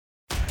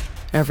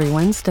Every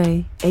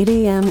Wednesday, 8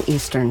 a.m.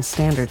 Eastern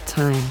Standard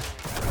Time.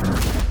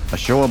 A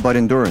show about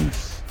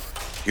endurance,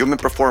 human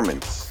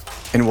performance,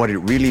 and what it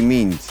really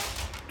means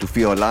to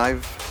feel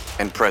alive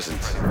and present.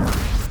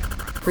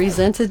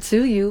 Presented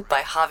to you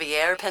by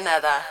Javier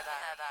Pineda.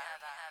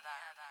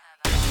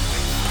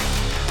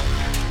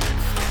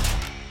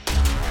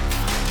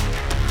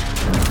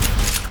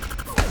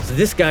 So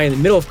this guy in the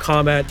middle of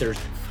combat, there's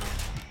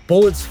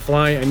bullets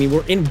flying. I mean,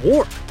 we're in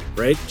war,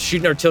 right?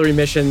 Shooting artillery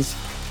missions.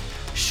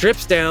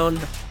 Strips down,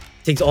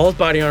 takes all his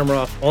body armor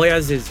off. All he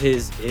has is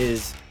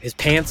his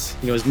pants,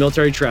 his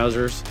military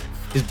trousers,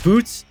 his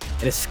boots,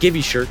 and a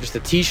skivvy shirt, just a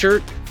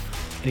t-shirt.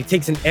 And he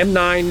takes an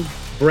M9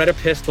 Beretta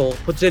pistol,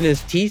 puts it in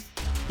his teeth.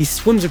 He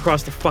swims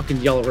across the fucking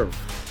Yellow River.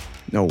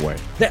 No way.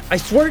 I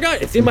swear to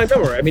God, it's in my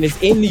memory. I mean,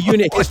 it's in the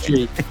unit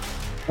history.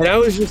 And I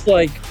was just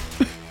like,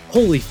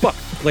 holy fuck.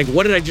 Like,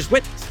 what did I just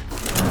witness?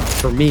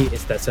 For me,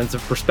 it's that sense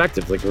of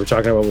perspective, like we were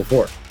talking about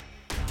before.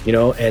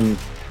 And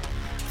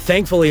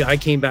thankfully, I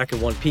came back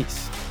in one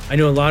piece. I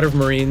know a lot of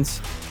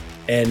Marines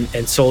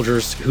and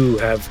soldiers who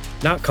have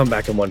not come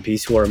back in one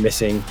piece, who are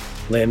missing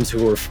limbs,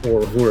 who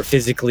are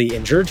physically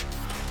injured.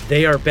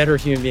 They are better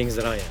human beings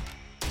than I am.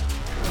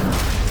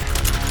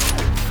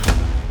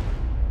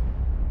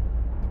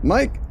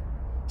 Mike,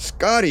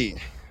 Scotti,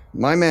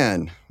 my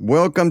man,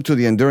 welcome to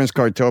the Endurance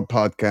Cartel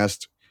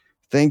podcast.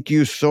 Thank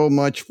you so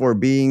much for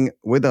being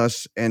with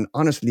us. And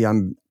honestly,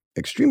 I'm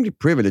extremely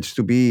privileged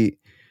to be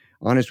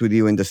honest with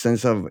you in the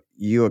sense of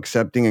you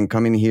accepting and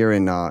coming here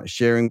and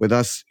sharing with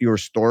us your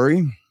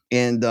story.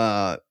 And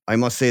I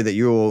must say that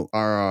you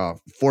are a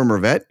former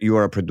vet. You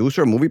are a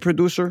producer, a movie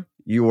producer.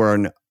 You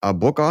are a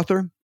book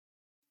author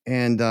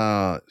and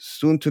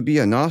soon to be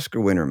an Oscar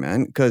winner,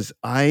 man. Because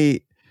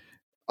I'm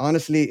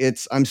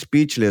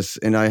speechless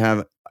and I have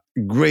a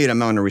great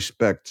amount of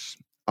respect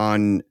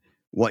on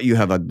what you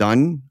have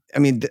done. I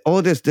mean,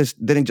 all this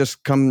didn't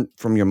just come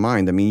from your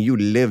mind. I mean, you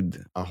lived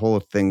a whole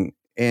thing.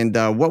 And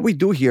what we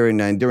do here in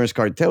Endurance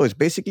Cartel is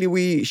basically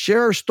we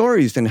share our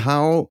stories and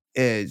how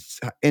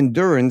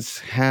endurance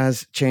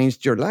has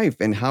changed your life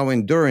and how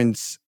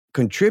endurance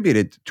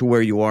contributed to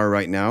where you are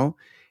right now.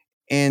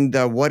 And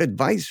what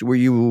advice would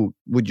you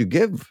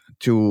give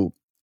to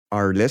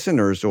our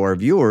listeners or our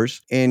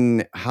viewers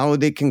in how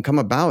they can come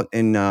about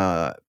and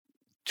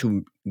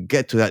to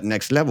get to that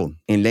next level?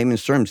 In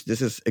layman's terms,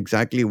 this is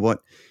exactly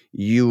what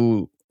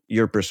your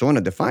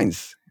persona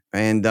defines.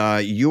 And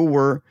you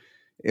were,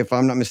 if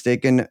I'm not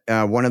mistaken,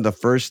 one of the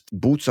first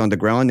boots on the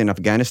ground in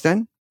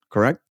Afghanistan,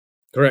 correct?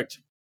 Correct.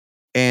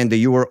 And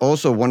you were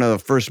also one of the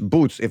first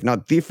boots, if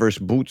not the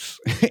first boots,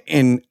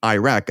 in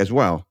Iraq as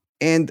well.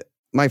 And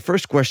my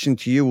first question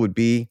to you would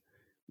be,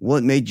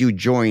 what made you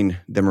join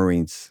the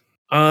Marines?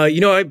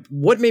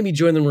 What made me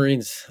join the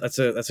Marines? That's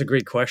a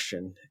great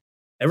question.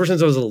 Ever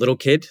since I was a little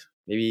kid,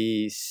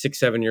 maybe 6,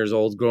 7 years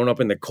old, growing up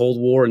in the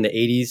Cold War in the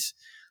 80s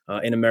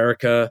in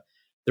America,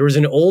 there was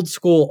an old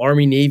school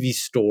Army Navy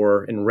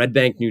store in Red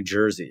Bank, New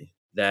Jersey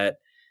that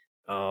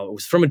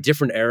was from a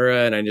different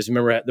era. And I just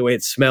remember the way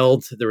it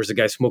smelled. There was a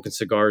guy smoking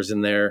cigars in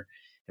there.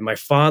 And my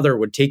father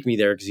would take me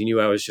there because he knew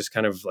I was just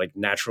kind of like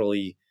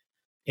naturally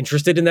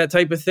interested in that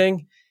type of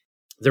thing.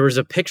 There was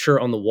a picture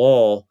on the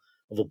wall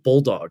of a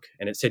bulldog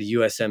and it said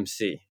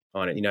USMC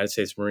on it, United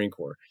States Marine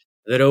Corps.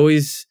 That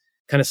always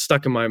kind of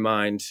stuck in my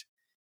mind.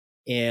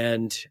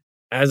 And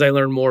as I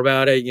learned more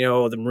about it,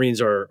 the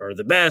Marines are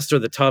the best or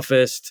the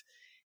toughest.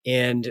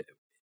 And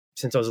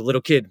since I was a little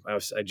kid,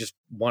 I just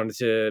wanted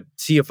to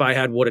see if I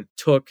had what it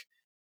took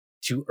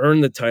to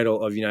earn the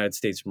title of United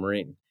States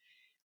Marine.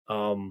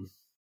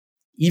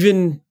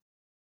 Even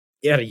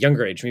at a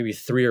younger age, maybe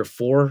 3 or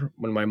 4,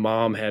 when my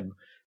mom had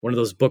one of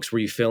those books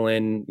where you fill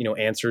in,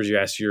 answers, you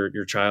ask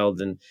your child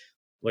and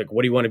like,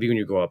 what do you want to be when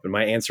you grow up? And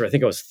my answer, I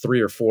think I was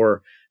 3 or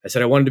 4. I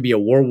said, I wanted to be a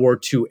World War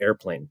II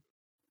airplane.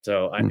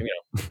 So I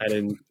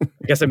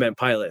guess I meant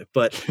pilot,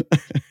 but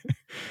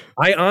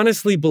I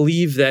honestly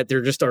believe that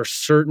there just are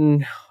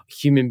certain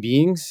human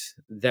beings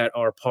that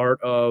are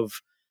part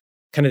of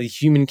kind of the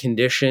human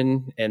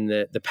condition and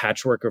the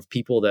patchwork of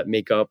people that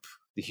make up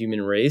the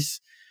human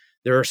race.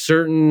 There are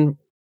certain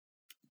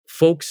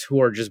folks who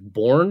are just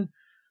born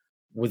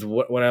with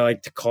what I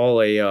like to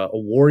call a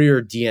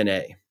warrior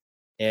DNA.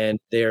 And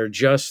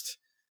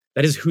that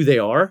is who they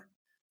are,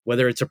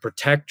 whether it's a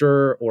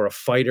protector or a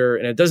fighter.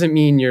 And it doesn't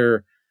mean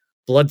you're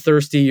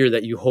bloodthirsty or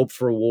that you hope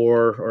for a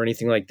war or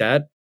anything like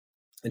that.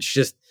 It's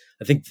just,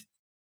 I think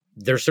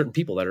there are certain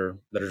people that are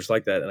just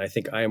like that. And I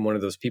think I am one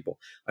of those people.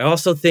 I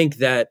also think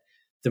that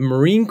the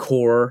Marine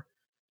Corps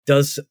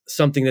does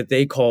something that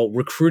they call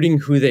recruiting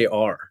who they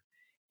are.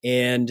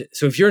 And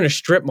so if you're in a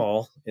strip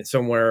mall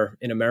somewhere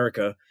in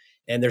America,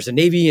 and there's a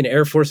Navy, an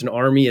Air Force, an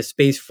Army, a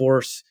Space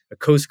Force, a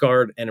Coast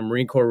Guard, and a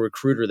Marine Corps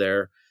recruiter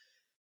there,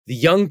 the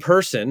young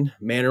person,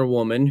 man or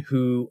woman,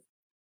 who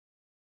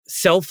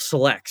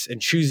self-selects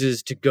and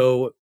chooses to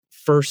go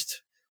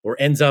first or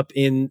ends up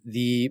in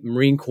the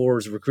Marine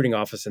Corps' recruiting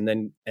office and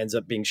then ends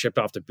up being shipped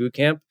off to boot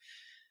camp,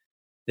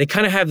 they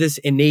kind of have this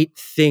innate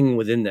thing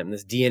within them,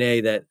 this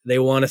DNA that they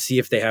want to see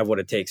if they have what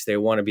it takes. They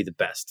want to be the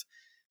best.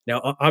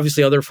 Now,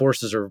 obviously, other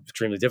forces are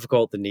extremely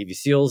difficult. The Navy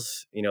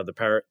SEALs, some of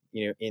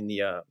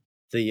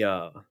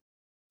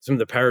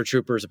the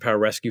paratroopers, the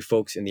pararescue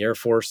folks in the Air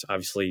Force,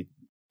 obviously,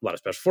 a lot of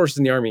special forces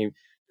in the Army,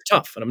 they're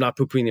tough, and I'm not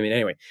poo-pooing them in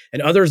any way.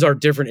 And others are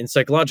different in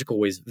psychological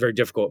ways, very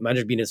difficult.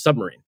 Imagine being in a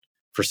submarine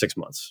for 6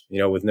 months,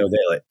 with no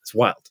daylight. It's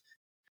wild.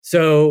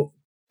 So,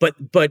 but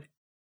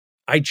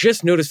I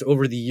just noticed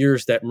over the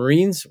years that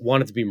Marines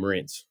wanted to be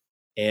Marines,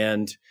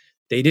 and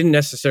they didn't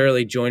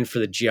necessarily join for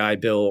the GI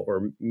Bill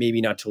or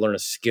maybe not to learn a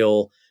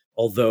skill,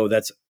 although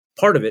that's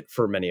part of it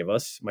for many of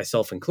us,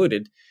 myself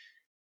included.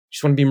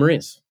 Just want to be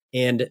Marines.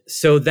 And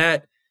so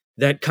that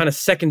kind of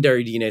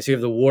secondary DNA, so you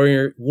have the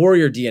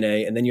warrior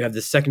DNA, and then you have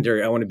the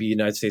secondary, I want to be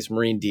United States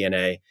Marine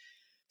DNA.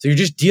 So you're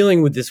just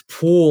dealing with this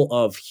pool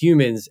of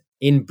humans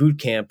in boot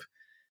camp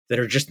that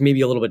are just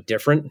maybe a little bit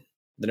different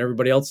than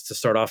everybody else to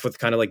start off with,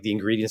 kind of like the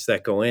ingredients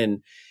that go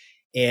in.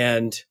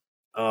 And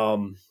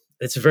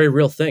it's a very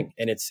real thing.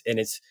 And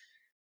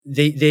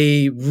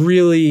they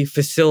really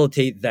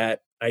facilitate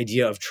that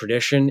idea of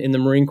tradition in the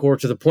Marine Corps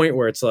to the point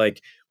where it's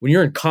like when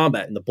you're in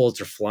combat and the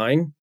bullets are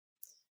flying,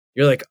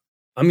 you're like,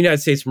 I'm a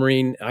United States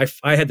Marine.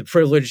 I had the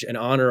privilege and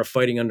honor of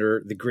fighting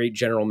under the great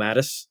General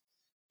Mattis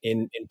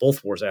in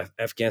both wars,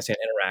 Afghanistan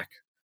and Iraq.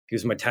 He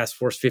was my Task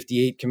Force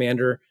 58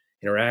 commander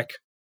in Iraq,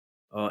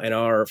 and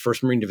our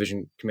 1st Marine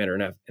Division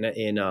commander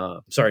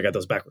sorry, I got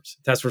those backwards.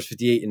 Task Force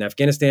 58 in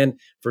Afghanistan,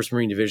 1st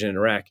Marine Division in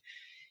Iraq.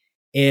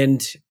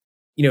 And,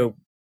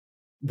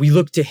 we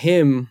look to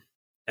him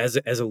as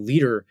a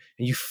leader,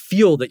 and you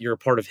feel that you're a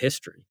part of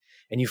history,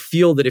 and you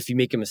feel that if you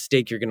make a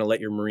mistake, you're going to let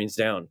your Marines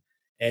down.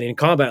 And in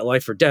combat,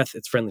 life or death,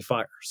 it's friendly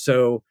fire.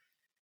 So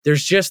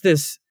there's just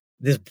this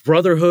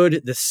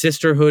brotherhood, this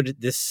sisterhood,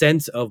 this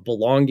sense of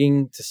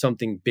belonging to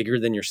something bigger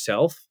than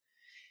yourself.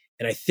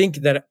 And I think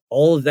that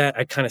all of that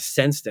I kind of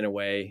sensed in a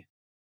way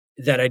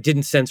that I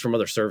didn't sense from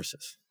other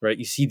services, right?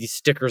 You see these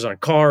stickers on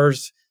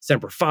cars,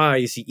 Semper Fi,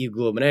 you see Eagle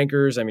Globe and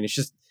Anchors. I mean, it's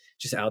just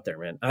out there,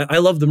 man. I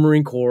love the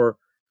Marine Corps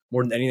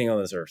more than anything on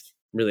this earth.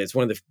 Really, it's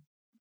one of the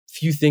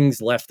few things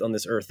left on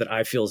this earth that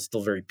I feel is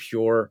still very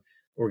pure.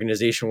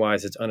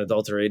 Organization-wise, it's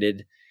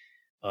unadulterated.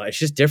 It's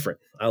just different.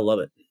 I love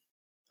it.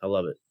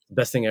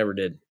 Best thing I ever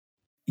did.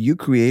 You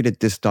created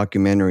this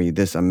documentary,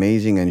 this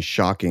amazing and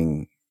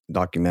shocking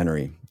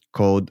documentary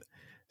called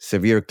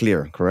Severe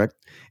Clear, correct?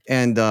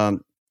 And I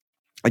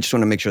just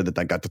want to make sure that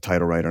I got the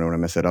title right. I don't want to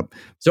mess it up.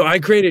 So I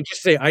created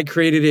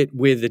it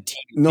with a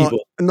team of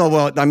people. No,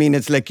 well, I mean,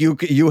 it's like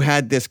you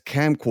had this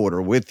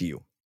camcorder with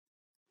you.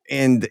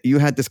 And you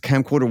had this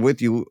camcorder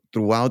with you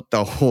throughout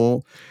the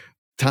whole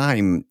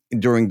time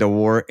during the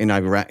war in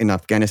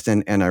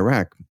Afghanistan and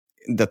Iraq,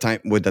 the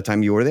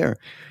time you were there.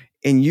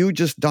 And you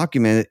just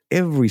documented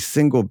every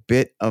single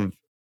bit of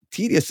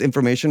tedious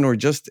information or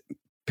just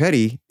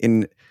petty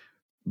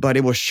but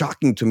it was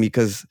shocking to me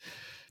because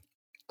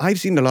I've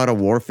seen a lot of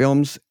war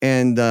films,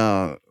 and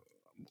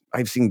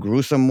I've seen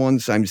gruesome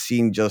ones. I've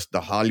seen just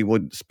the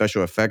Hollywood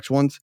special effects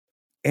ones.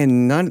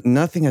 And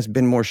nothing has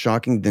been more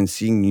shocking than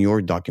seeing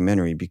your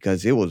documentary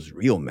because it was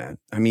real, man.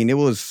 I mean, it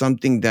was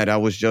something that I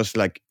was just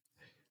like,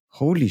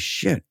 holy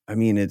shit. I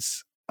mean,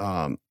 it's,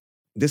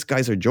 these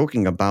guys are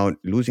joking about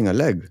losing a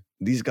leg.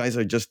 These guys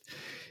are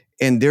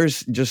and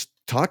there's just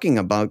talking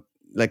about,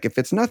 like, if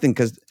it's nothing,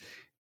 because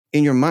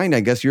in your mind, I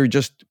guess you're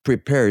just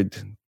prepared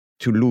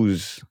to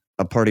lose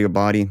a part of your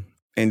body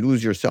and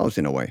lose yourselves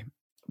in a way.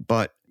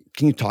 But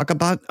can you talk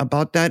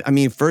about that? I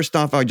mean, first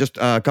off, I just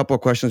a couple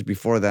of questions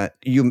before that.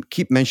 You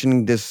keep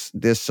mentioning this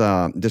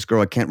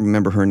girl. I can't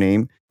remember her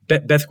name.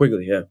 Beth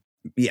Quigley. Yeah.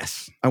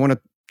 Yes, I want to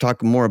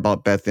talk more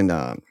about Beth in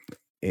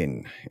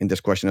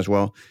this question as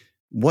well.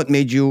 What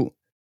made you?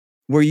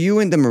 Were you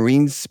in the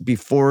Marines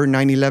before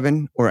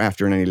 9/11 or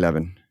after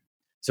 9/11?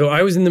 So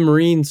I was in the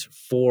Marines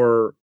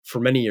for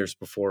many years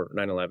before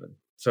 9/11.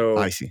 So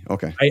I see.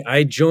 Okay.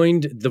 I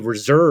joined the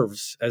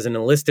reserves as an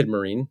enlisted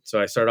Marine.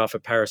 So I started off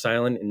at Parris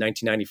Island in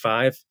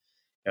 1995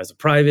 as a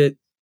private,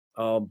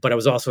 but I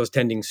was also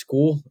attending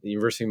school at the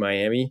University of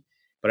Miami.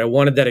 But I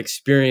wanted that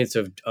experience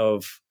of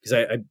because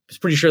I was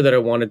pretty sure that I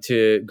wanted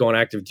to go on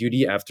active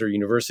duty after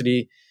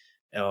university,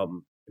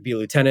 be a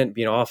lieutenant,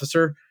 be an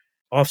officer.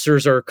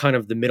 Officers are kind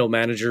of the middle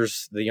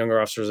managers. The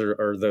younger officers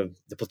are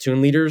the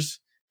platoon leaders.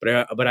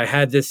 But I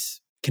had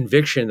this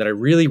conviction that I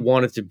really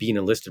wanted to be an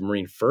enlisted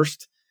Marine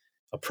first,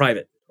 a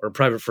private or a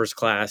private first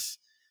class,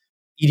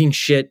 eating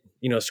shit,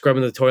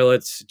 scrubbing the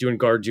toilets, doing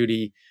guard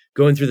duty,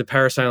 going through the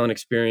Parris Island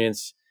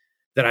experience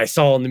that I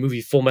saw in the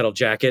movie Full Metal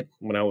Jacket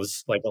when I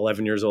was like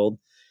 11 years old,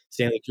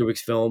 Stanley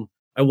Kubrick's film.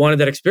 I wanted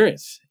that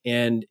experience,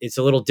 and it's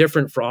a little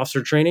different for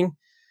officer training.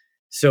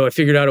 So I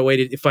figured out a way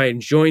if I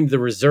joined the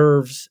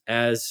reserves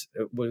as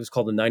what was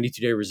called the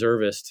 92-day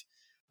reservist,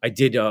 I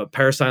did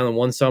Parris Island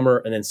one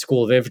summer and then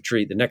School of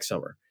Infantry the next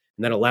summer.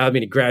 And that allowed me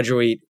to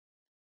graduate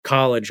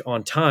college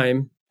on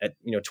time at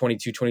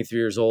 22, 23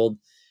 years old,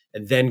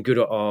 and then go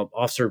to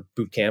officer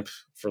boot camp,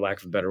 for lack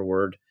of a better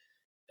word,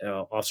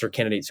 officer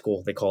candidate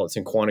school, they call it. It's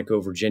in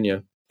Quantico,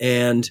 Virginia.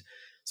 And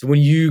so when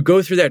you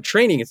go through that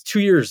training, it's 2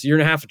 years, year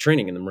and a half of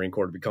training in the Marine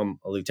Corps to become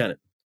a lieutenant.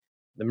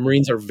 The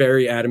Marines are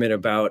very adamant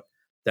about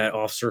that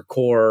officer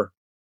corps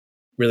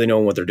really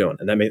knowing what they're doing.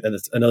 And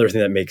that's another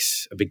thing that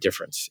makes a big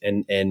difference.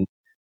 And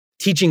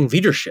teaching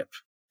leadership,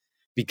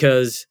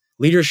 because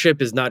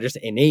leadership is not just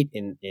innate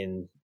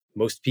in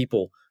most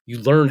people. You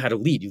learn how to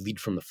lead. You lead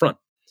from the front.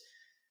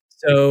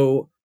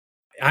 So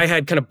I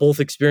had kind of both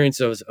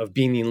experiences of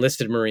being the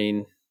enlisted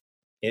Marine,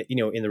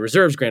 in the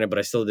reserves, granted, but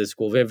I still did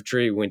School of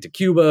Infantry, went to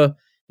Cuba,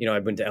 I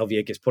went to El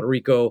Vieques, Puerto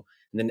Rico.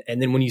 And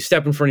then when you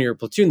step in front of your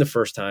platoon the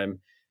first time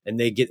and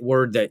they get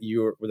word that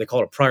they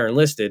call it a prior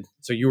enlisted.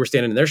 So you were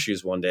standing in their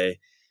shoes one day,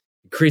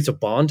 it creates a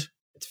bond.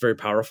 It's very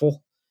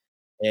powerful.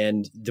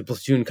 And the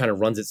platoon kind of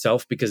runs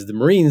itself because the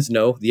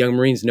young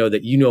Marines know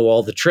that you know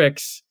all the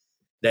tricks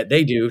that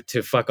they do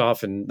to fuck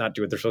off and not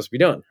do what they're supposed to be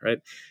doing. Right.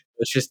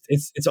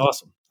 It's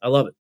awesome. I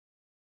love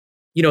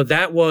it.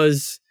 That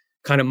was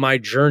kind of my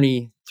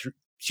journey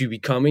to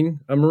becoming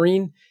a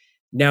Marine.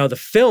 Now the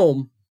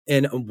film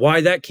and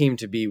why that came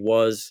to be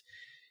was,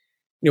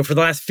 for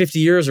the last 50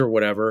 years or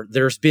whatever,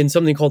 there's been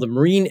something called the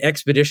Marine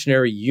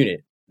Expeditionary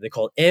Unit. They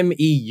call it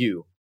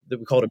MEU.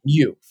 We call it a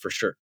MU for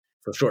short.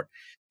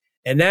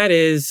 And that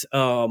is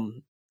a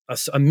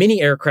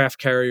mini aircraft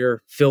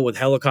carrier filled with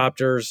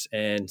helicopters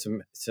and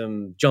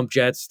some jump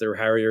jets. They're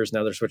Harriers.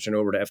 Now they're switching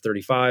over to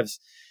F-35s.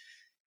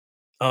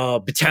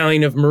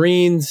 Battalion of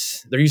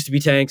Marines. There used to be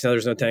tanks. Now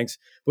there's no tanks.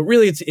 But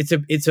really,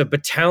 it's a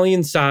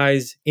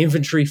battalion-size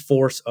infantry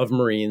force of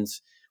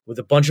Marines with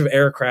a bunch of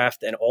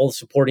aircraft and all the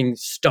supporting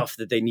stuff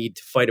that they need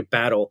to fight a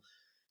battle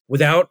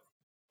without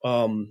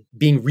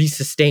being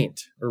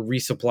resustained or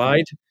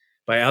resupplied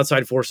by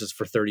outside forces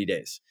for 30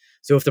 days.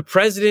 So if the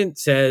president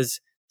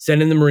says,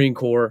 send in the Marine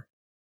Corps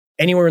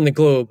anywhere in the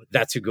globe,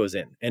 that's who goes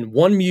in. And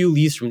one MU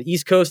leads from the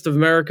East Coast of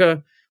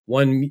America,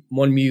 one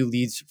MU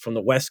leads from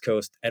the West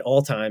Coast at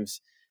all times.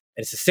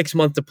 And it's a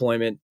 6-month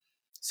deployment.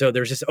 So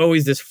there's just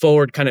always this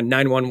forward kind of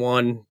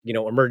 911,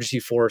 emergency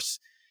force,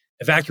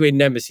 evacuate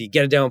an embassy,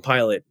 get a down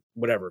pilot,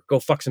 whatever, go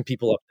fuck some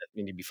people up that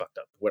need to be fucked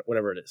up,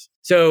 whatever it is.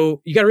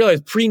 So you got to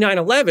realize pre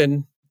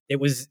 9/11, it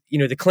was,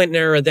 the Clinton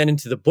era, then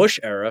into the Bush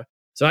era.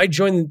 So I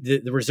joined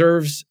the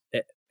reserves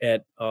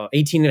at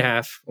 18 and a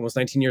half, almost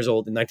 19 years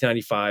old in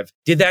 1995,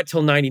 did that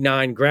till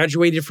 99,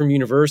 graduated from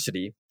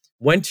university,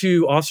 went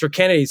to Officer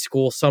Candidate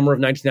School summer of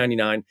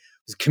 1999,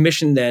 was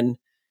commissioned then,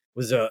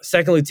 was a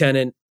second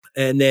lieutenant.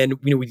 And then,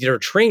 we did our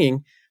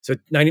training. So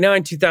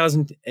 99,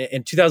 2000,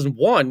 and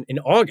 2001 in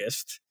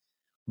August,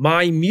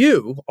 our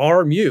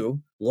MU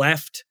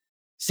left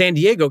San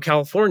Diego,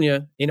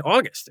 California in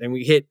August. And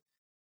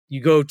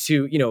you go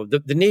to,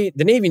 the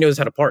Navy knows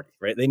how to party,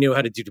 right? They know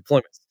how to do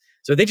deployments.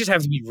 So they just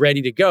have to be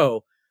ready to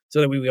go so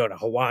that we go to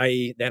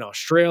Hawaii, then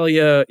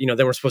Australia,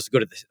 then we're supposed to go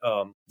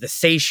to the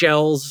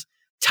Seychelles,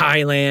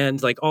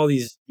 Thailand, like all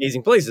these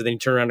amazing places. Then you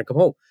turn around and come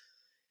home.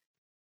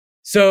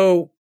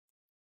 So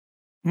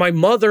my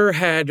mother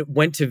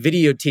went to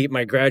videotape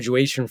my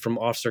graduation from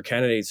Officer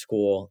Candidate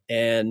School,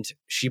 and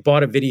she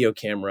bought a video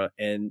camera,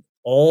 and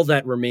all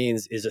that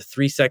remains is a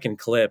 3-second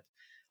clip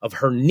of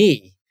her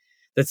knee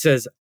that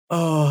says,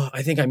 "Oh,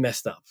 I think I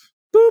messed up."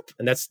 Boop.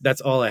 And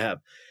that's all I have.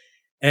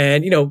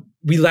 And,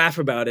 we laugh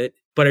about it,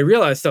 but I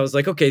realized, I was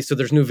like, okay, so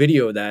there's no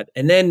video of that.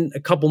 And then a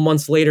couple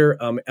months later,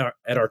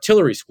 at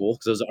artillery school,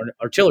 because I was an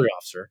artillery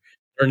officer,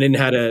 learned in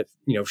how to,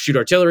 shoot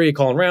artillery,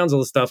 calling rounds, all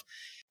this stuff.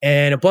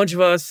 And a bunch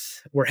of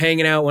us were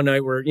hanging out one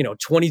night. We're,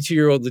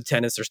 22-year-old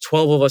lieutenants. There's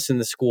 12 of us in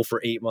the school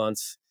for 8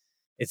 months.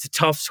 It's a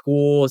tough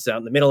school. It's out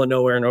in the middle of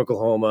nowhere in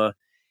Oklahoma.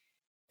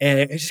 And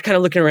I was just kind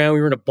of looking around.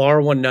 We were in a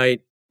bar one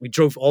night. We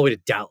drove all the way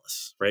to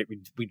Dallas, right?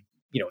 We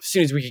as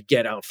soon as we could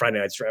get out on Friday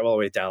nights, drive all the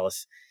way to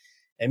Dallas.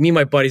 And me and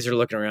my buddies are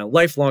looking around,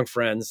 lifelong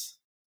friends.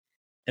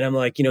 And I'm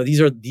like, these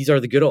are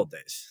the good old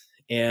days.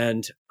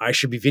 And I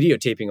should be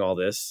videotaping all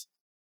this.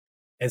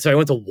 And so I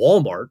went to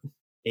Walmart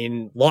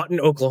in Lawton,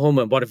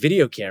 Oklahoma, and bought a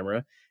video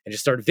camera and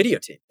just started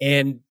videotaping.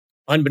 And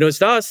unbeknownst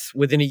to us,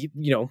 within a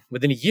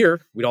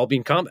year, we'd all be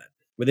in combat.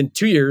 Within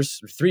 2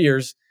 years or 3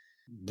 years,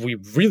 we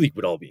really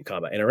would all be in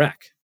combat in Iraq,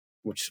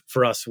 which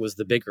for us was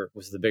the bigger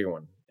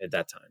one at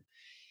that time.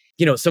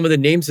 Some of the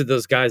names of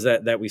those guys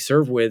that we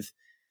served with,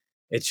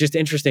 it's just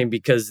interesting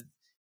because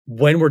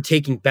when we're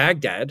taking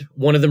Baghdad,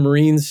 one of the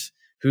Marines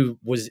who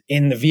was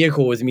in the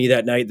vehicle with me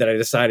that night that I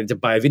decided to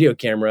buy a video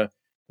camera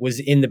was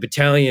in the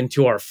battalion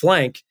to our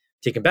flank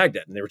taking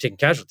Baghdad, and they were taking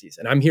casualties.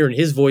 And I'm hearing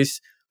his voice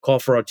call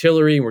for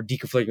artillery, and we're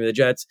deconflicting the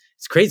jets.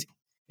 It's crazy.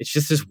 It's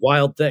just this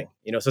wild thing,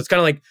 So it's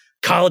kind of like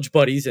college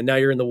buddies, and now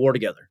you're in the war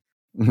together.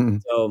 Mm-hmm.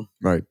 So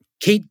right.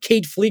 Kate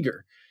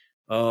Flieger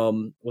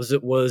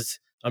was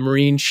a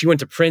Marine. She went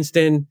to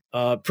Princeton,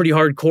 pretty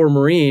hardcore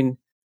Marine,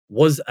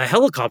 was a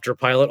helicopter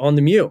pilot on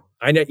the MU.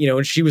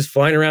 And she was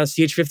flying around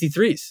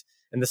CH-53s.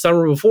 And the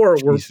summer before,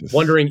 Jesus. We're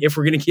wondering if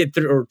we're going to get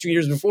through, or 2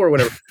 years before, or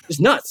whatever.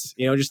 Just nuts,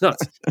 just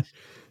nuts.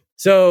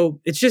 So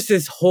it's just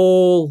this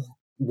whole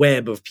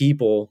web of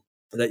people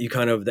that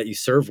you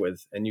serve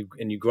with and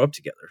you grow up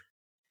together.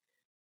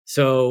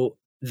 So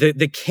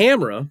the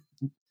camera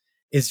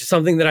is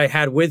something that I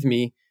had with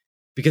me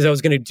because I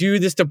was going to do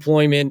this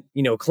deployment,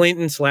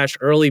 Clinton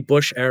 / early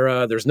Bush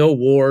era. There's no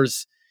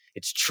wars.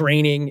 It's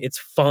training. It's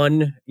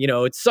fun.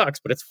 It sucks,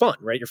 but it's fun,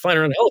 right? You're flying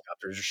around in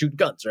helicopters. You're shooting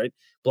guns, right?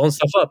 Blowing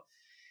stuff up.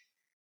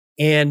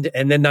 And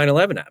then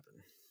 9/11 happened.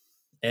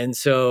 And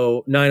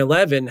so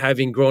 9/11,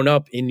 having grown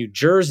up in New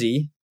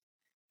Jersey,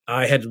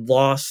 I had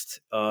lost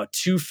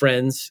two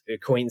friends,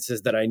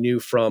 acquaintances that I knew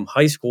from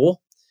high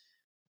school,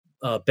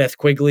 Beth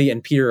Quigley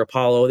and Peter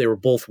Apollo. They were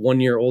both 1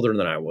 year older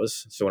than I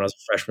was. So when I was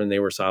a freshman, they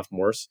were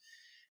sophomores.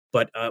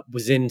 But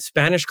was in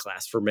Spanish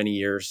class for many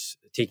years,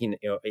 taking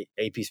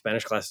AP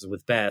Spanish classes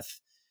with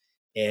Beth.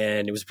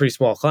 And it was a pretty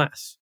small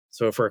class.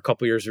 So for a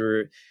couple years,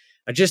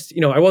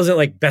 I wasn't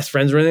like best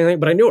friends or anything,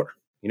 but I knew her.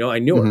 I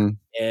knew her.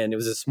 And it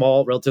was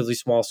a relatively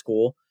small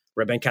school,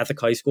 Red Bank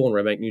Catholic High School in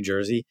Red Bank, New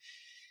Jersey.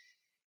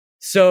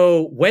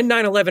 So when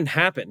 9/11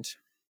 happened,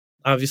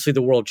 obviously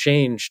the world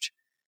changed.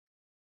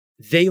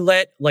 They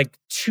let like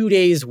 2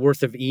 days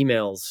worth of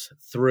emails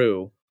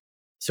through.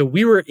 So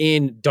we were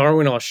in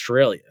Darwin,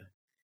 Australia,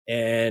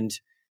 and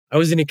I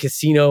was in a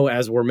casino,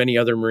 as were many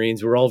other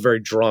Marines. We were all very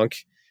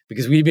drunk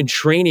because we'd been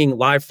training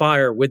live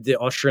fire with the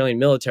Australian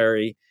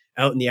military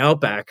out in the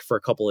outback for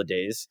a couple of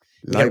days.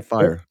 Live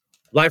fire.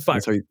 Live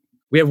fire.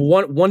 We have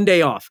one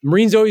day off.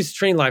 Marines always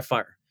train live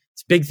fire.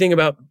 It's a big thing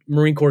about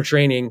Marine Corps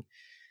training.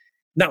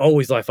 Not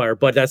always live fire,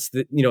 but that's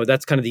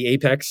kind of the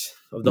apex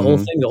of the whole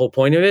thing, the whole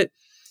point of it.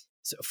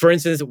 So, for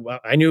instance,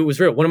 I knew it was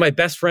real. One of my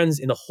best friends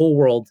in the whole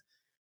world,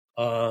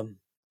 I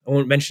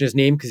won't mention his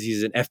name because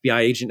he's an FBI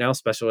agent now,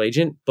 special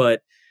agent,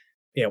 but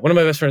one of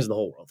my best friends in the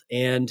whole world.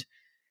 And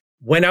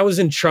when I was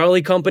in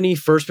Charlie Company,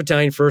 1st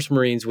Battalion, 1st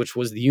Marines, which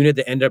was the unit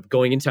that ended up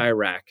going into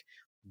Iraq,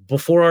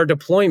 before our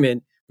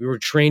deployment, we were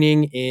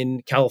training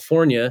in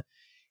California,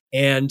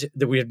 and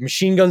we had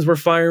machine guns were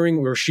firing.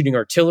 We were shooting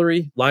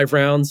artillery, live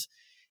rounds,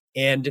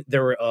 and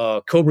there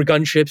were Cobra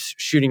gunships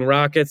shooting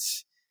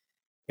rockets.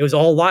 It was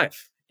all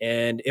live.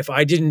 And if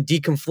I didn't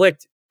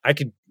deconflict, I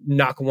could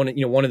knock one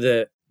of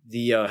the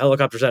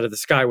helicopters out of the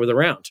sky with a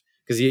round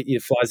because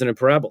it flies in a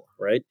parabola,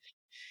 right?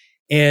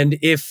 And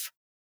if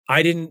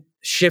I didn't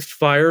shift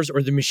fires,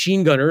 or the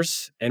machine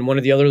gunners and one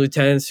of the other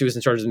lieutenants who was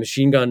in charge of the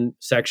machine gun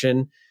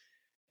section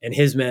and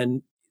his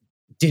men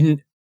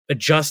didn't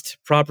adjust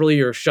properly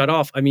or shut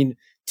off. I mean,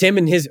 Tim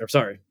and his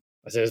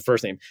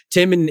first name.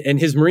 Tim and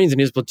his Marines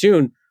and his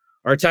platoon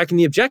are attacking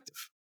the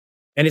objective,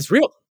 and it's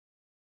real.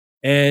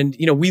 And,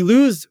 we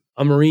lose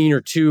a Marine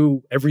or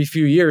two every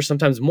few years,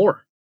 sometimes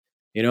more,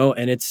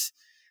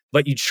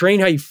 but you train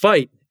how you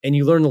fight and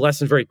you learn the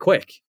lesson very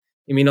quick.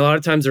 I mean, a lot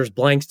of times there's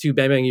blanks too,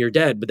 bang, bang, you're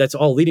dead, but that's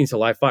all leading to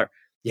live fire.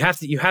 You have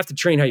to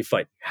train how you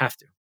fight. You have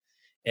to.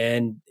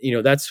 And,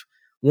 that's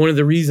one of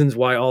the reasons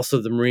why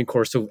also the Marine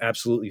Corps is so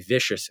absolutely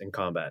vicious in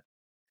combat.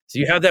 So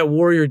you have that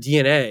warrior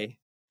DNA,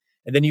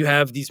 and then you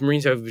have these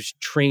Marines who have been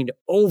trained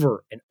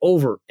over and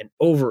over and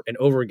over and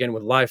over again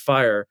with live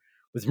fire,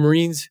 with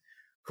Marines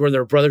who are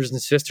their brothers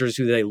and sisters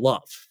who they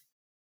love.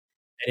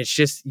 And it's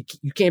just,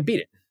 you can't beat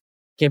it.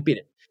 Can't beat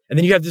it. And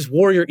then you have this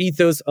warrior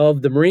ethos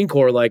of the Marine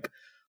Corps, like,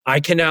 I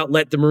cannot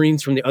let the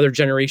Marines from the other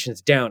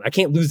generations down. I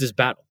can't lose this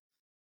battle.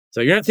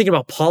 So you're not thinking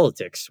about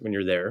politics when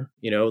you're there,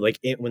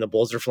 when the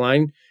bullets are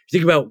flying.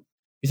 You're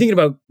thinking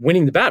about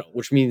winning the battle,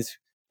 which means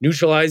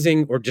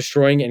neutralizing or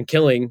destroying and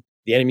killing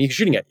the enemy who's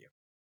shooting at you.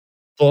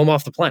 Pull them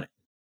off the planet.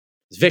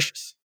 It's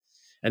vicious.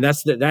 And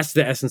that's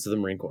the essence of the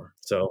Marine Corps.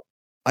 So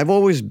I've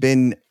always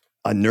been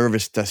a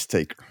nervous test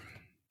taker.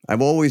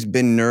 I've always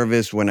been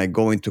nervous when I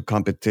go into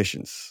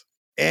competitions.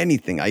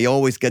 Anything. I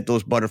always get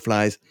those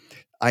butterflies.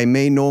 I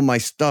may know my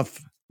stuff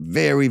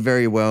very,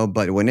 very well,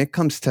 but when it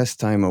comes test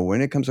time or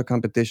when it comes to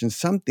competition,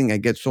 something I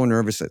get so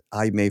nervous that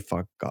I may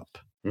fuck up.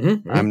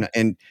 Mm-hmm.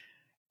 And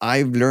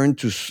I've learned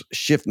to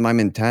shift my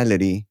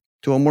mentality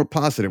to a more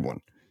positive one.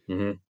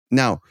 Mm-hmm.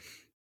 Now,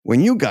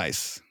 when you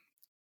guys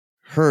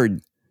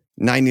heard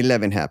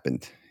 9/11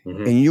 happened,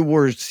 and you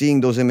were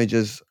seeing those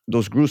images,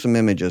 those gruesome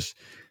images,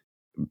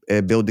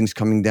 buildings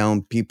coming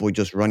down, people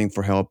just running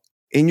for help,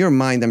 in your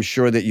mind, I'm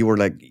sure that you were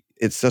like,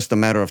 it's just a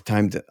matter of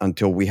time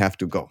until we have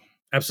to go.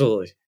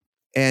 Absolutely.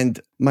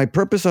 And my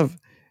purpose of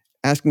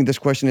asking this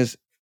question is,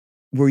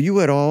 were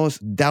you at all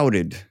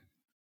doubted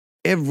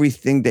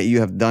everything that you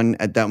have done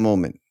at that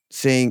moment?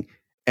 Saying,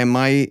 am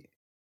I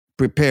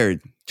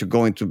prepared to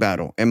go into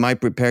battle? Am I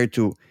prepared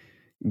to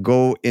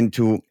go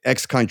into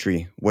X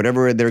country,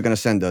 whatever they're going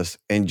to send us,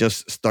 and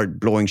just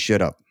start blowing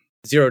shit up?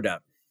 Zero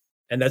doubt.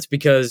 And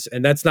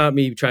that's not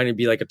me trying to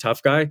be like a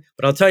tough guy,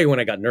 but I'll tell you when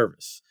I got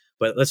nervous.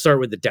 But let's start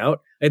with the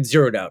doubt. I had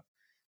zero doubt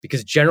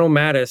because General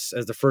Mattis,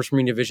 as the 1st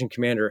Marine Division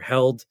commander,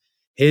 held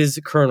his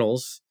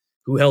colonels,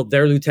 who held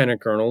their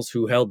lieutenant colonels,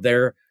 who held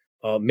their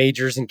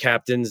majors and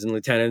captains and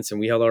lieutenants,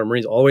 and we held our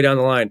Marines all the way down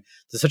the line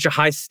to such a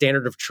high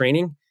standard of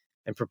training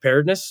and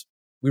preparedness.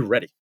 We were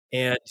ready.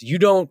 And you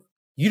don't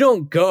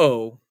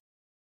go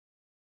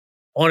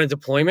on a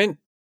deployment.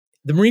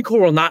 The Marine Corps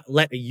will not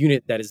let a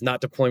unit that is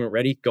not deployment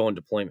ready go on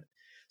deployment.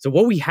 So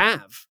what we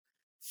have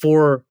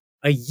for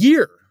a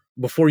year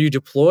before you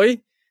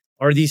deploy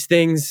are these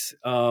things.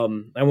 I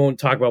won't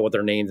talk about what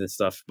their names and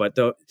stuff, but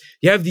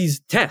you have these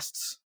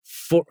tests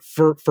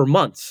for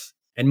months.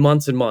 and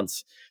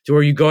months to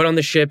where you go out on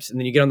the ships and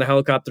then you get on the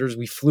helicopters.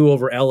 We flew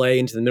over LA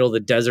into the middle of the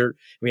desert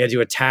and we had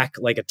to attack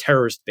like a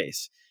terrorist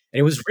base. And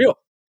it was real.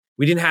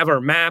 We didn't have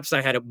our maps.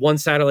 I had one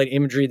satellite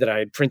imagery that I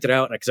had printed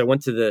out because I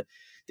went to the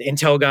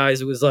intel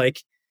guys. It was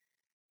like,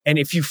 and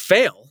if you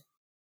fail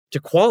to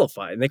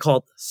qualify, and they call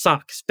it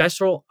SOC,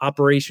 Special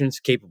Operations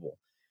Capable.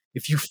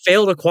 If you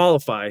fail to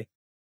qualify,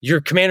 your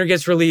commander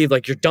gets relieved,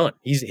 like you're done.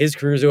 His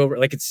career's over.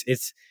 Like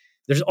it's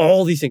there's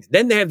all these things.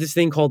 Then they have this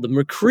thing called the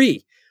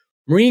MCRE,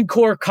 Marine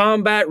Corps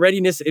Combat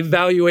Readiness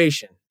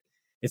Evaluation.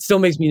 It still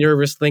makes me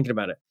nervous thinking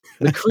about it.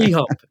 MCRE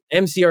hump,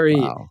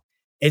 MCRE. Wow.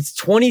 It's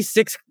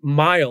 26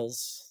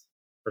 miles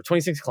or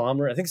 26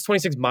 kilometers. I think it's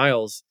 26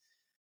 miles.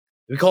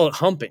 We call it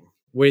humping,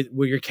 where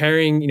you're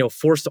carrying,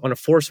 forced on a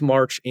forced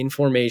march in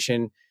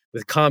formation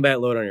with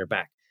combat load on your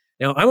back.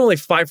 Now, I'm only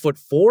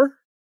 5'4",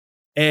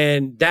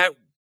 and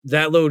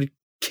that load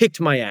kicked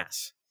my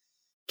ass.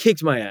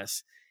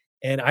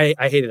 And I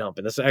hated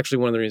humping. That's actually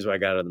one of the reasons why I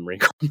got out of the Marine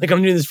Corps. Like,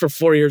 I'm doing this for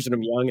 4 years and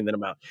I'm young and then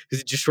I'm out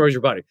because it destroys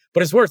your body.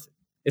 But it's worth it.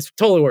 It's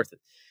totally worth it.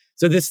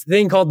 So this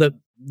thing called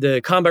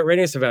the Combat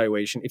Readiness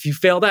Evaluation, if you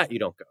fail that, you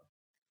don't go.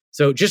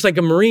 So just like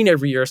a Marine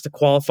every year has to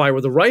qualify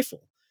with a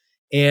rifle.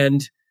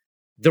 And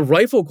the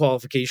rifle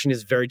qualification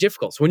is very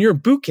difficult. So when you're in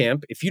boot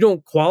camp, if you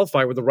don't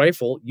qualify with a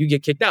rifle, you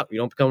get kicked out. You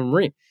don't become a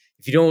Marine.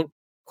 If you don't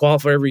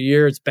qualify every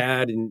year, it's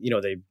bad. And,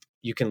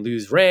 you can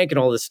lose rank and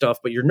all this stuff,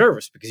 but you're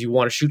nervous because you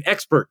want to shoot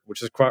expert,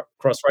 which is cross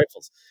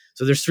rifles.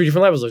 So there's 3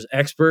 different levels. There's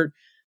expert,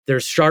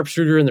 there's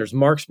sharpshooter, and there's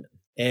marksman.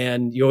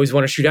 And you always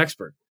want to shoot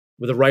expert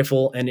with a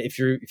rifle. And if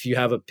you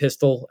have a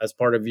pistol as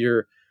part of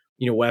your,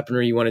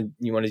 weaponry, you want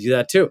to do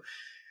that too.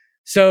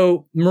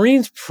 So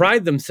Marines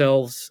pride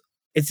themselves.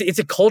 It's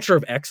a culture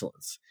of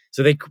excellence.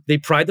 So they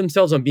pride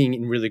themselves on being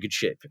in really good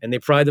shape, and they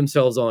pride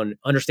themselves on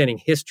understanding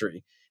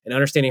history and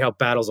understanding how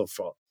battles are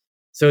fought.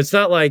 So it's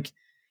not like,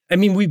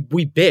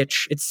 we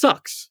bitch. It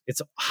sucks.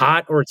 It's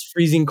hot or it's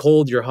freezing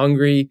cold. You're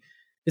hungry.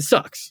 It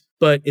sucks,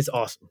 but it's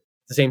awesome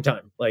at the same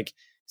time. Like,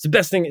 it's the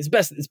best thing. It's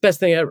best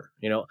thing ever,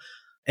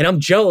 And I'm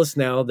jealous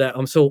now that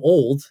I'm so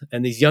old,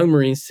 and these young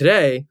Marines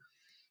today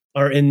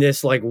are in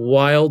this like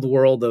wild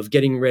world of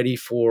getting ready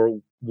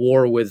for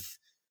war with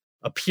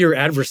a peer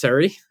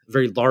adversary, a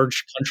very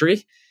large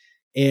country.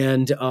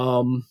 And,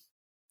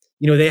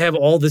 they have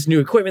all this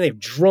new equipment. They have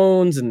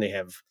drones and they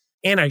have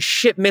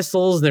anti-ship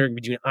missiles, and they're going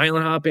to be doing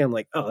island hopping. I'm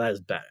like, oh, that is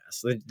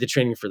badass. The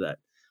training for that.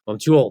 Well, I'm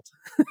too old.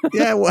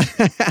 Yeah, well,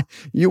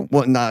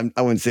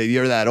 I wouldn't say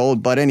you're that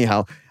old, but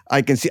anyhow,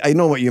 I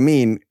know what you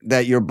mean,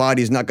 that your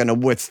body's not going to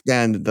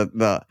withstand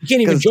the. You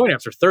can't even join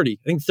after 30.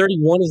 I think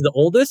 31 is the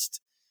oldest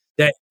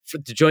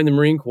to join the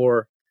Marine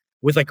Corps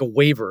with like a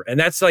waiver. And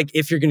that's like,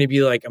 if you're going to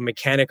be like a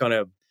mechanic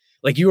on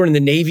like you were in the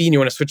Navy and you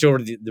want to switch over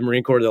to the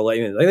Marine Corps, they'll let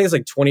you in. I think it's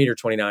like 28 or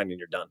 29 and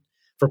you're done.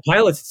 For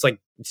pilots,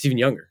 it's even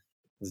younger.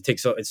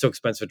 It's so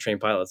expensive to train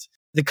pilots.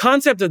 The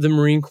concept of the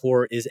Marine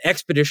Corps is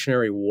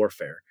expeditionary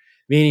warfare,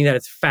 meaning that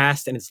it's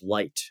fast and it's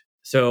light.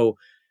 So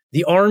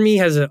the Army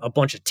has a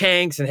bunch of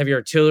tanks and heavy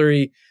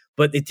artillery,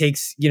 but it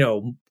takes,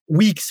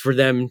 weeks for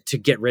them to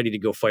get ready to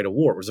go fight a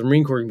war. Whereas the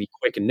Marine Corps can be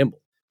quick and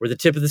nimble. We're the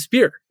tip of the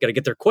spear. Got to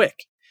get there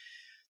quick.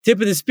 Tip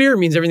of the spear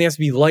means everything has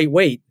to be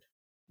lightweight,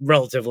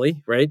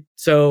 relatively, right?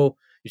 So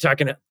you're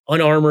talking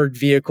unarmored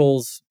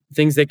vehicles,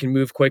 things that can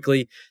move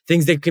quickly,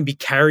 things that can be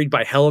carried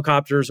by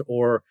helicopters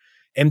or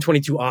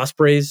M22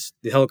 Ospreys,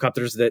 the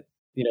helicopters that,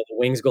 the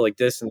wings go like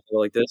this and go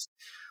like this,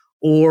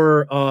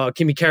 or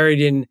can be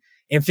carried in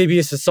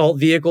amphibious assault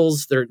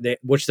vehicles. They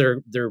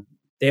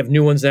have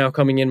new ones now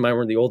coming in. Mine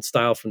were the old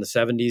style from the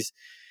 70s.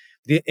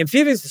 The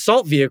amphibious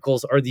assault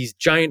vehicles are these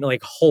giant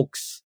like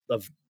hulks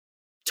of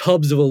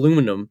tubs of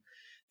aluminum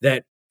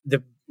that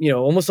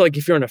almost like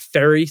if you're on a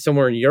ferry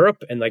somewhere in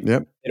Europe and like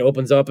It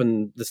opens up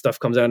and the stuff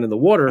comes out into the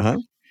water. Uh-huh.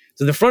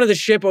 So the front of the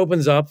ship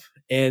opens up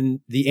and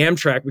the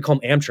Amtrak, we call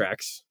them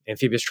Amtraks,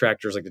 amphibious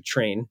tractors, like the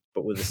train,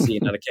 but with a C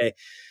and not a K.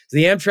 So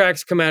the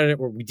Amtraks come out of it,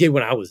 where we did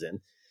when I was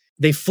in.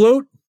 They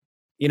float,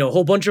 a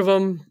whole bunch of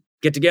them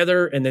get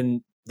together and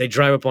then they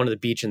drive up onto the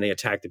beach and they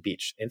attack the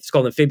beach. And it's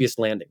called amphibious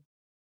landing.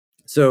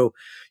 So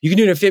you can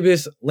do an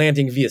amphibious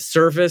landing via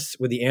surface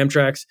with the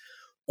Amtraks,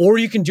 or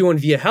you can do one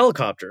via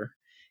helicopter.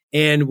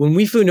 And when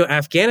we flew into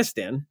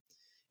Afghanistan,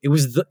 it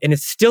was, and it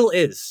still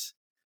is,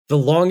 the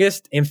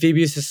longest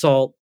amphibious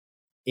assault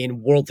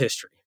in world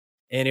history.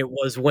 And it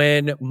was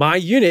when my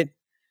unit,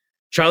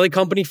 Charlie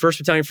Company, 1st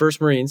Battalion, 1st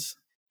Marines,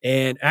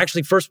 and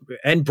actually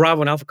and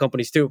Bravo and Alpha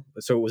companies too.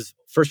 So it was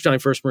 1st Battalion,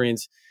 1st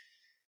Marines,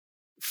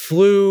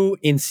 flew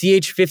in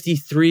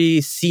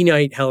CH-53 Sea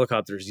Knight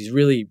helicopters. These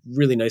really,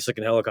 really nice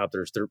looking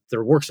helicopters.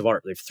 They're works of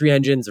art. They have 3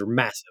 engines. They're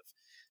massive.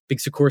 Big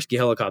Sikorsky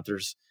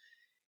helicopters.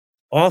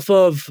 Off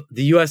of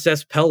the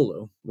USS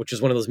Peleliu, which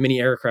is one of those mini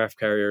aircraft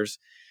carriers,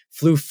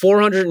 flew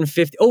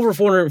over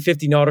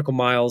 450 nautical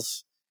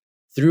miles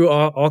through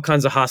all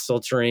kinds of hostile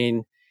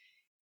terrain,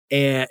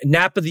 and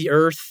nap of the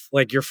earth,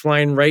 like you're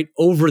flying right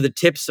over the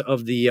tips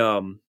of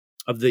the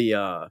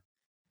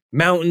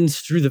mountains,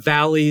 through the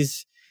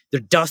valleys. The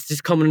dust is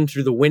coming in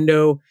through the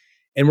window,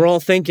 and we're all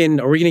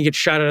thinking, are we going to get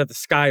shot out of the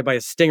sky by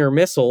a Stinger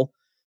missile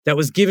that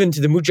was given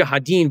to the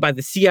Mujahideen by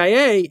the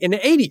CIA in the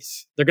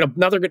 80s.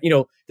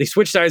 They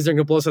switch sides, they're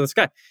going to blow us out of the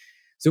sky.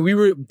 So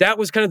that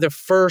was kind of the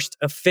first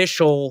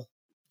official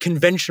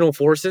conventional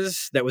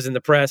forces that was in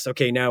the press.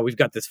 Okay, now we've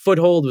got this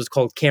foothold. It was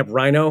called Camp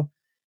Rhino.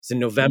 It's in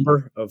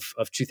November of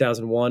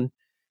 2001.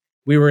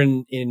 We were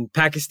in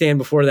Pakistan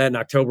before that in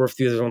October of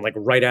 2001, like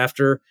right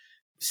after,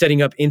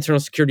 setting up internal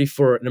security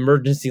for an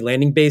emergency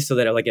landing base so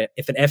that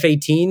if an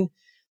F-18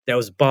 that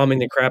was bombing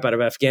the crap out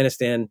of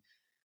Afghanistan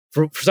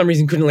for some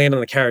reason couldn't land on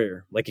the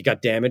carrier, like it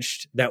got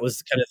damaged, that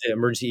was kind of the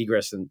emergency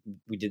egress, and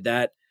we did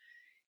that.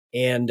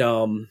 And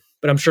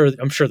but I'm sure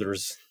there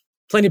was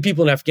plenty of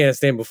people in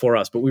Afghanistan before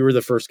us, but we were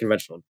the first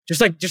conventional.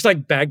 Just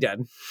like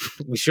Baghdad,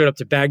 we showed up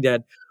to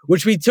Baghdad,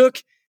 which we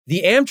took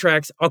the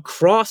Amtraks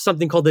across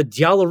something called the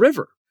Diyala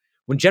River.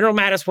 When General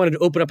Mattis wanted to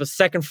open up a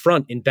second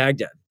front in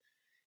Baghdad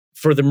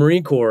for the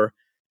Marine Corps,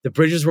 the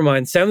bridges were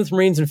mined. 7th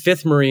Marines and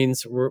 5th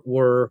Marines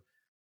were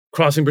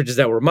crossing bridges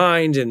that were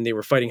mined, and they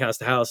were fighting house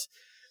to house.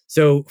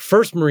 So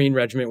 1st Marine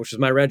Regiment, which was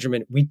my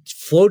regiment, we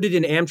floated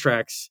in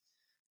Amtraks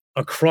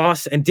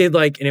across and did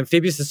like an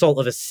amphibious assault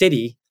of a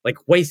city, like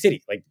Hue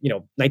City,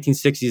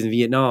 1960s in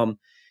Vietnam.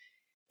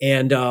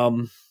 And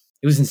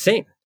it was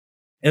insane.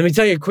 And let me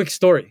tell you a quick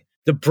story.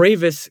 The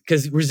bravest,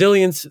 because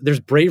resilience, there's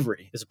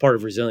bravery as a part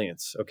of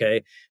resilience,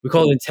 okay? We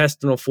call it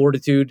intestinal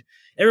fortitude.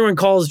 Everyone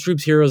calls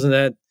troops heroes and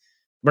that.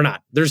 We're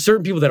not. There's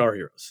certain people that are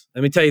heroes.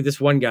 Let me tell you this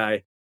one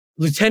guy,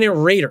 Lieutenant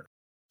Rader,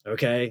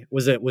 okay,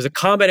 was a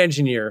combat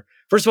engineer.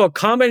 First of all,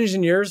 combat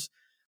engineers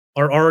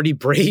are already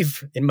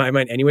brave in my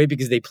mind anyway,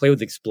 because they play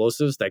with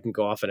explosives that can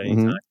go off at any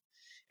time.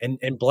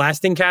 And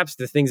blasting caps,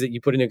 the things that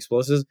you put in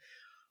explosives,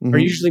 are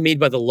usually made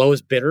by the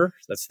lowest bidder.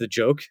 That's the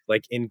joke,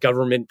 like in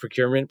government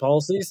procurement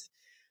policies.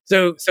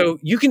 So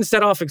you can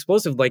set off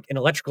explosive, like an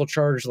electrical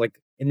charge, like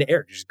in the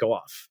air, just go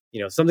off.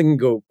 Something can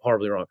go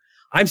horribly wrong.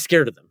 I'm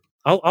scared of them.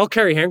 I'll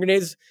carry hand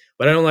grenades,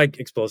 but I don't like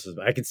explosives.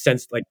 I can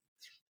sense like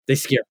they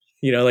scare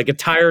me. Like a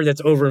tire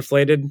that's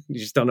overinflated, you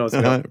just don't know what's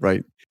going on.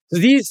 Right. So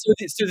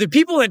the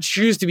people that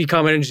choose to be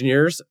combat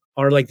engineers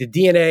are like the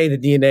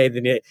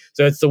DNA.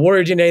 So it's the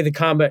warrior DNA, the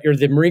combat or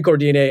the Marine Corps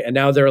DNA, and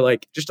now they're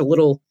like just a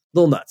little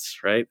nuts,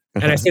 right?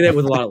 And I say that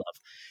with a lot of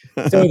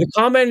love. So the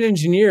combat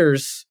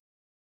engineers,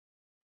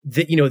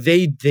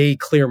 they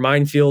clear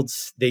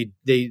minefields. They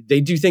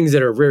do things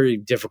that are very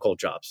difficult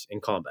jobs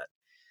in combat.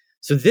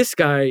 So this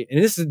guy,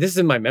 and this is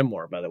in my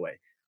memoir, by the way,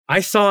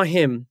 I saw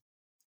him.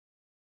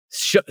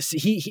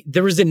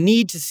 There was a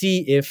need to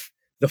see if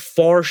the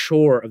far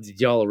shore of the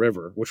Diyala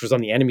River, which was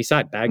on the enemy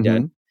side,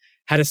 Baghdad,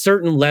 had a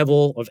certain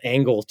level of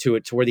angle to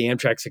it to where the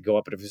Amtraks could go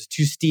up. But if it was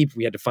too steep,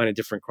 we had to find a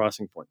different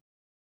crossing point.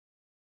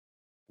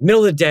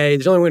 Middle of the day,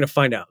 there's only way to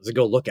find out is to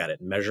go look at it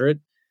and measure it.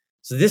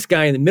 So this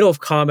guy in the middle of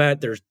combat,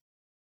 there's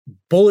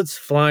bullets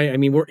flying. I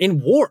mean, we're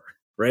in war,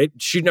 right?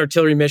 Shooting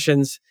artillery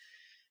missions,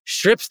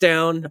 strips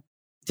down,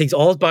 takes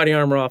all his body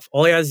armor off.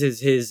 All he has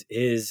is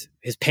his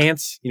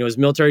pants, his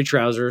military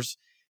trousers,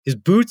 his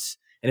boots,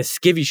 and a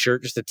skivvy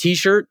shirt, just a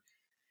t-shirt.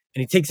 And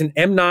he takes an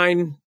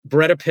M9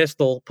 Beretta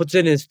pistol, puts it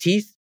in his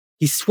teeth.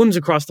 He swims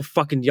across the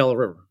fucking Yellow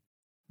River.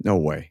 No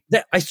way.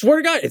 I swear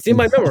to God, it's in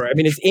my memory. I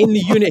mean, it's in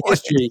the unit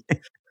history.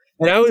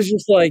 And I was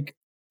just like,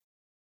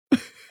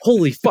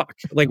 holy fuck.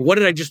 Like, what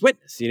did I just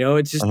witness?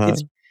 It's just,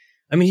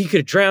 he could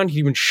have drowned.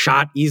 He'd been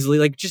shot easily.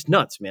 Like, just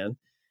nuts, man.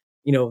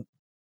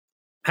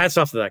 Hats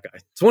off to that guy.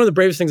 It's one of the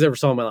bravest things I ever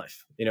saw in my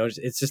life.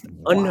 It's just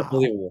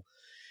unbelievable.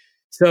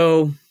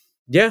 So,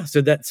 yeah.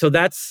 So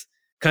that's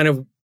kind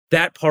of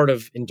that part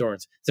of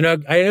endurance. So now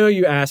I know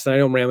you asked, and I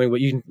know I'm rambling,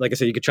 but you can, like I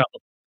said, you could chop.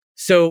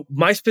 So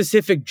my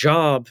specific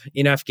job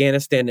in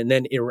Afghanistan and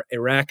then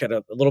Iraq at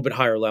a little bit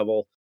higher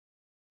level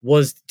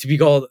was to be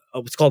called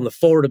what's called the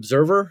forward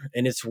observer.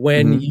 And it's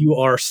when you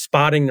are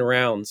spotting the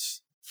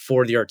rounds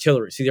for the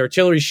artillery. So the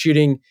artillery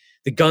shooting,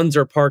 the guns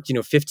are parked,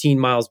 15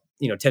 miles,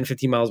 10,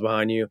 15 miles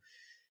behind you.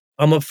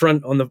 I'm up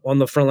front on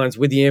the front lines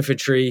with the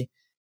infantry,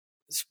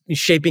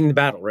 shaping the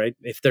battle, right?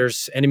 If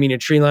there's enemy in a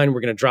tree line,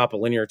 we're going to drop a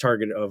linear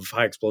target of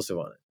high explosive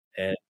on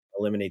it and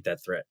eliminate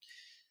that threat.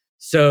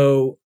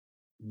 So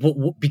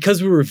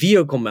because we were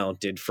vehicle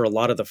mounted for a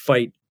lot of the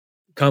fight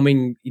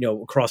coming,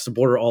 across the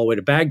border all the way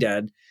to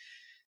Baghdad,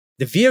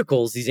 the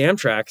vehicles, these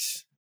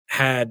Amtraks,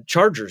 had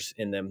chargers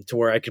in them to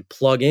where I could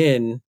plug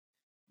in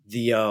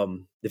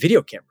the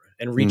video camera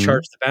and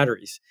recharge the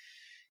batteries.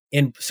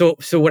 And so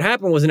what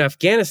happened was in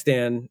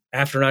Afghanistan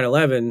after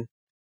 9/11,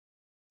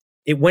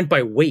 it went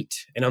by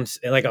weight, and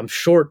I'm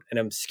short and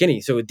I'm skinny,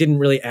 so it didn't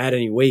really add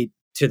any weight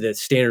to the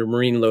standard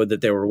Marine load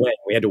that they were weighing.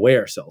 We had to weigh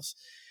ourselves,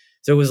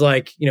 so it was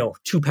like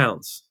 2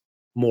 pounds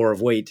more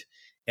of weight.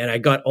 And I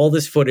got all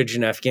this footage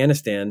in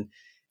Afghanistan,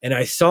 and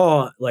I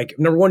saw, like,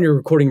 number one, you're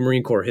recording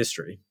Marine Corps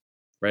history,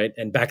 right?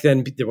 And back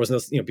then there was no,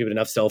 people didn't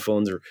have cell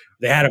phones, or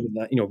they had them,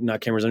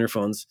 not cameras on your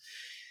phones.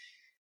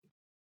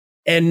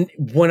 And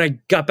when I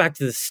got back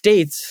to the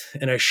States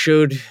and I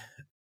showed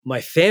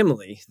my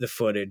family the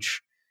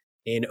footage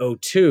in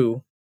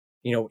 2002,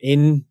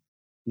 in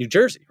New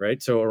Jersey,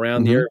 right? So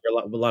around the area,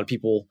 a lot of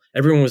people,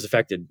 everyone was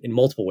affected in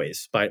multiple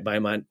ways by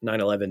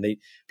 9/11.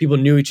 People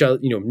knew each other,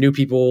 knew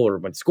people or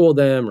went to school with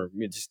them, or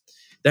just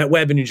that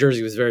web in New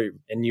Jersey was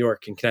in New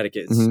York and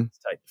Connecticut is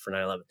tight for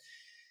 9/11.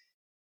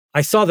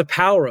 I saw the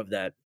power of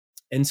that.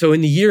 And so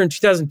in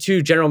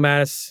 2002, General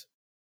Mattis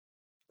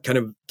kind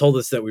of told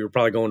us that we were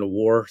probably going to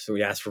war. So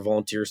we asked for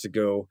volunteers to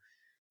go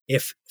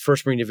if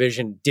 1st Marine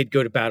Division did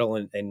go to battle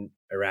in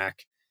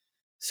Iraq.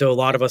 So a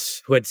lot of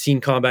us who had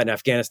seen combat in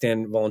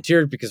Afghanistan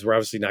volunteered because we're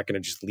obviously not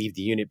going to just leave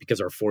the unit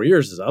because our 4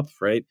 years is up,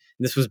 right?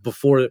 And this was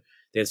before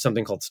they had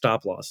something called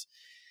stop loss.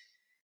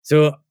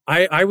 So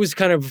I was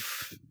kind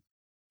of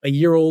a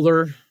year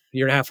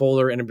and a half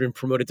older, and had been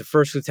promoted to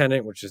 1st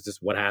lieutenant, which is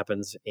just what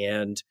happens.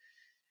 And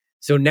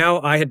so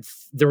now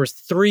there was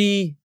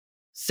 3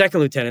 2nd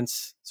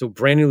lieutenants, so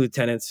brand new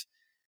lieutenants,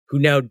 who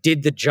now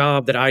did the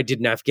job that I did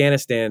in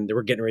Afghanistan. They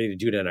were getting ready to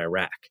do it in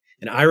Iraq.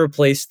 And I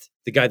replaced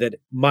the guy that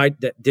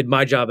did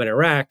my job in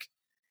Iraq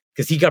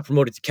because he got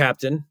promoted to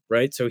captain,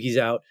 right? So he's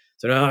out.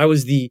 So now I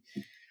was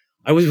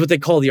what they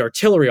call the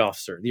artillery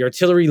officer, the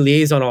artillery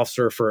liaison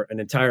officer for an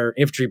entire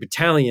infantry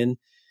battalion,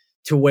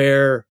 to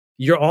where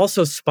you're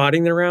also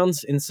spotting the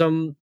rounds in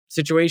some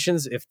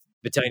situations if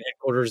battalion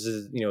headquarters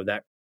is,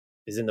 that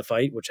is in the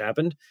fight, which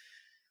happened.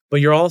 But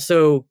you're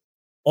also,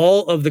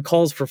 all of the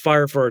calls for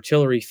fire for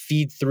artillery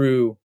feed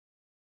through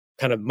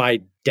kind of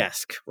my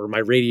desk or my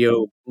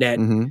radio net.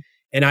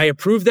 And I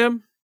approve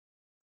them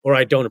or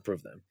I don't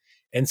approve them.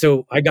 And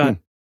so I got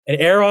an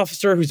air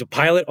officer who's a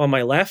pilot on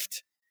my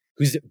left,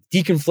 who's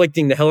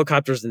deconflicting the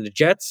helicopters and the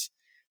jets.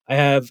 I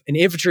have an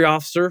infantry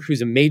officer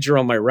who's a major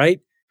on my right,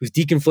 who's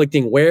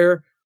deconflicting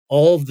where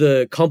all of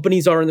the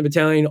companies are in the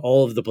battalion,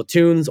 all of the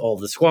platoons, all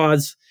of the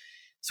squads.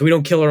 So we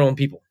don't kill our own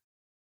people.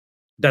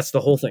 That's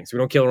the whole thing. So we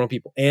don't kill our own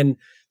people. And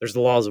there's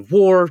the laws of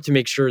war to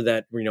make sure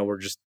that, we're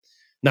just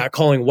not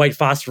calling white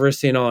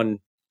phosphorus in on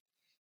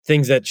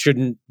things that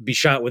shouldn't be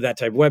shot with that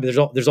type of weapon.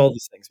 There's all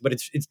these things, but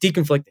it's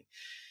deconflicting.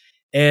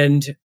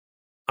 And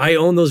I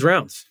own those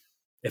rounds.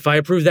 If I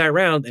approve that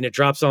round and it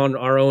drops on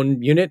our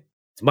own unit,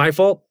 it's my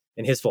fault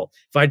and his fault.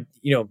 If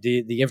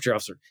the infantry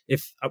officer,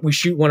 if we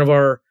shoot one of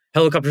our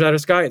helicopters out of the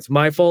sky, it's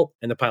my fault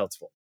and the pilot's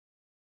fault.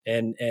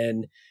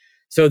 And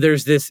so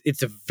there's this,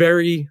 it's a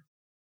very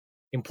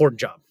important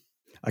job.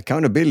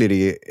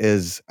 Accountability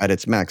is at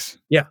its max.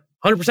 Yeah,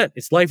 100%.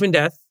 It's life and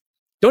death.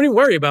 Don't even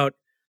worry about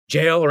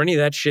jail or any of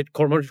that shit.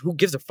 Court martial. Who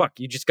gives a fuck?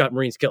 You just got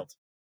Marines killed,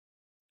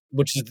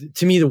 which is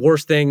to me the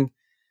worst thing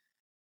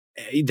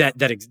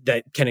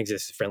that can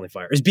exist. Friendly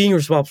fire is being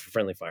responsible for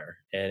friendly fire,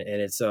 and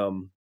it's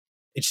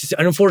just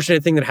an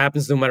unfortunate thing that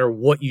happens no matter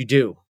what you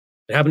do.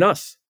 It happened to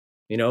us.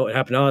 It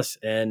happened to us,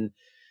 and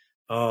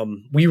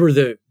we were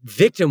the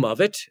victim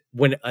of it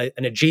when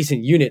an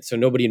adjacent unit. So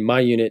nobody in my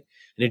unit,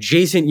 an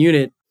adjacent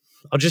unit.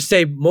 I'll just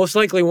say most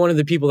likely one of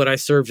the people that I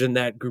served in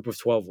that group of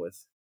 12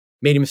 with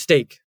made a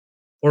mistake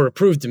or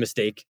approved a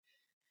mistake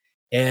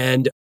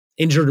and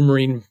injured a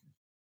Marine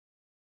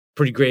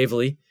pretty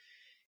gravely.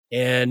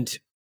 And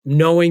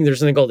knowing there's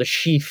something called a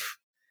sheaf,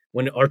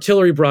 when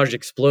artillery barrage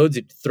explodes,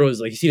 it throws,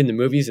 like you see it in the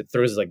movies, it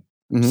throws like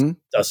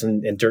dust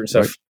and dirt and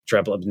stuff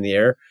travel up in the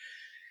air.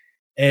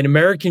 And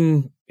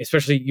American,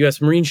 especially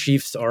US Marine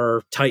sheafs,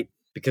 are tight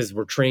because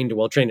we're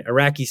well trained.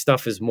 Iraqi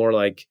stuff is more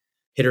like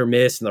hit or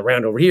miss, and the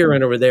round over here,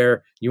 round over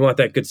there. You want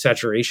that good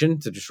saturation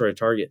to destroy a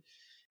target.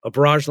 A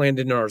barrage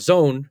landed in our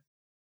zone,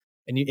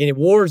 and in a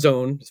war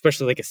zone,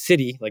 especially like a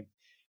city, like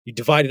you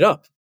divide it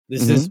up.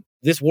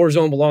 This war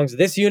zone belongs to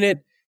this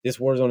unit, this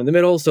war zone in the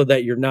middle, so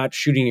that you're not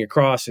shooting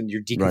across and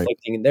you're deconflicting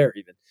in there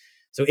even.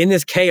 So in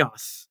this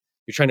chaos,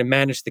 you're trying to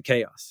manage the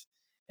chaos,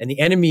 and the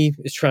enemy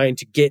is trying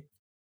to get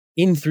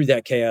in through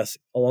that chaos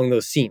along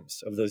those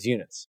seams of those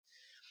units.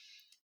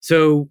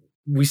 So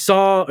we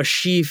saw a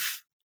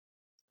sheaf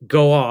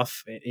go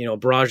off, a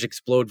barrage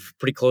explode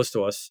pretty close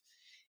to us,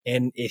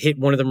 and it hit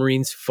one of the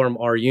Marines from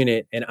our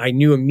unit. And I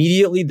knew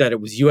immediately that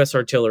it was U.S.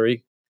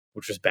 artillery,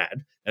 which was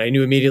bad. And I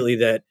knew immediately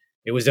that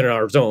it was in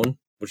our zone,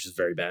 which is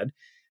very bad.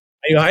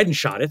 I hadn't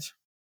shot it.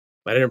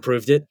 I hadn't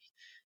approved it.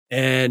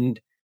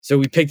 And so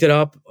we picked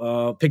up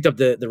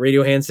the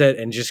radio handset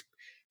and just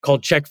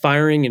called check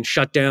firing and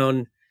shut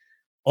down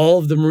all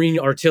of the Marine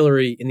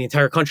artillery in the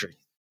entire country.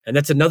 And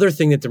that's another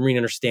thing that the Marine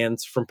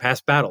understands from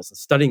past battles and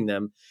studying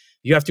them.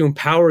 You have to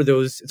empower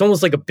those. It's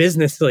almost like a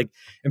business, like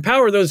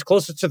empower those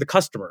closest to the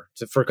customer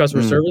for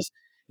customer service.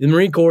 In the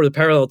Marine Corps, the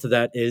parallel to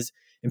that is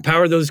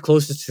empower those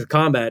closest to the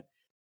combat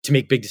to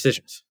make big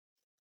decisions.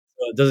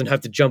 So it doesn't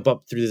have to jump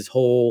up through this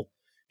whole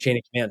chain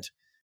of command.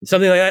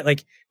 Something like that,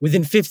 like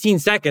within 15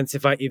 seconds,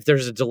 if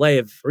there's a delay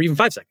of, or even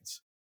 5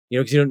 seconds,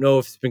 because you don't know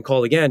if it's been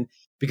called again,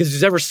 because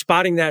who's ever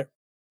spotting that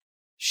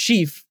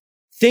sheaf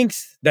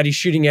thinks that he's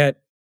shooting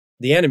at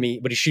the enemy,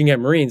 but he's shooting at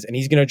Marines, and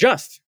he's going to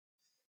adjust.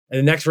 And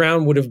the next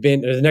round would have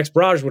been, or the next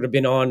barrage would have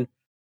been on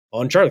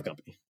Charlie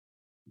Company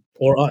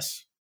or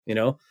us,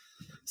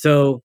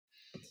 So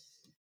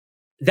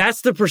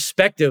that's the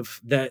perspective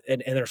that,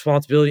 and the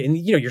responsibility. And,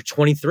 you're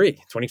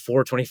 23,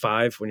 24,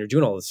 25 when you're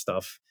doing all this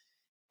stuff.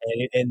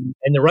 And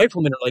the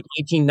riflemen are like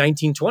 18,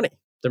 19, 20.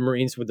 the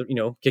Marines with,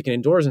 kicking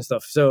indoors and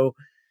stuff. So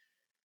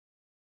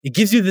it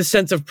gives you the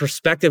sense of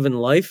perspective in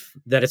life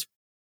that it's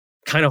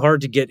kind of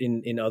hard to get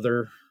in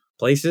other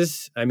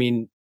places. I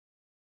mean,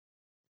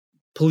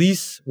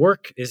 police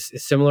work is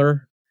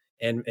similar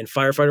and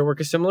firefighter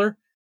work is similar,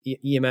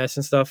 EMS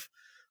and stuff.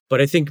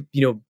 But I think,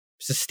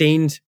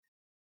 sustained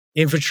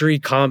infantry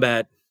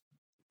combat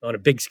on a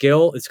big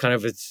scale, it's kind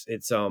of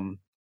its own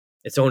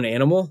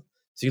animal.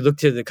 So you look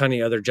to the kind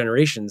of other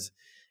generations,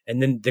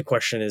 and then the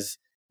question is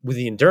with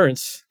the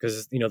endurance,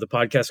 because the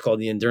podcast is called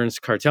The Endurance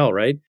Cartel,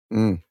 right?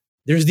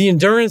 There's the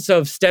endurance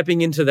of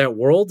stepping into that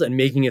world and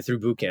making it through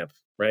boot camp,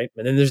 right?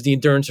 And then there's the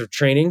endurance of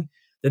training.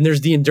 Then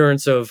there's the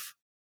endurance of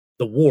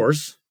the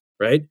wars,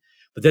 right?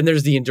 But then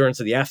there's the endurance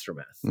of the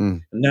aftermath,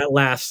 and that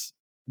lasts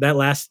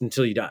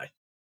until you die,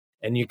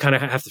 and you kind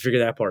of have to figure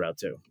that part out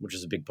too, which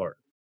is a big part.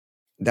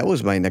 That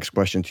was my next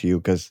question to you,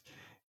 because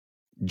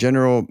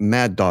General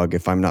Mad Dog,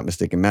 if I'm not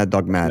mistaken, Mad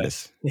Dog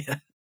Mattis. Yeah.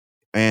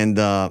 And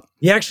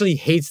he actually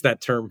hates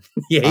that term.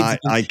 I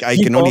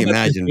can only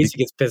imagine. He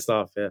gets pissed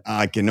off. Yeah.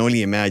 I can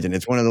only imagine.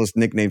 It's one of those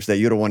nicknames that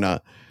you don't want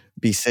to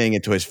be saying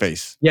it to his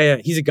face. Yeah.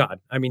 He's a god.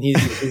 I mean, he's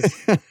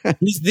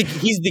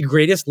the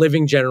greatest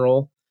living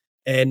general,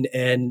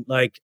 and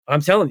like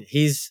I'm telling you,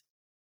 he's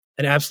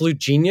an absolute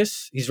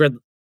genius. He's read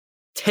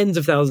tens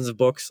of thousands of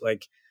books,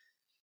 like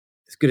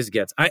as good as it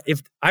gets.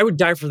 If I would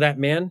die for that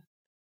man,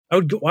 I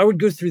would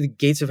go through the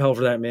gates of hell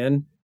for that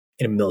man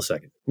in a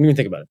millisecond. Don't even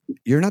think about it.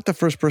 You're not the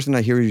first person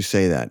I hear you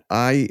say that.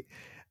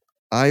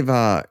 I've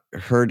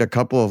heard a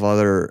couple of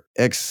other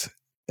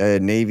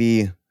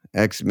ex-Navy,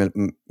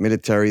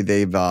 ex-military.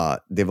 They've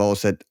all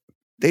said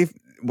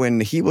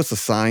when he was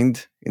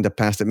assigned in the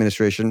past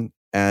administration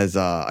as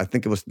I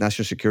think it was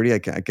national security. I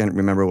can't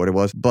remember what it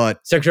was,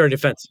 but Secretary of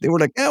Defense. They were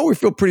like, "Yeah, we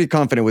feel pretty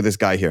confident with this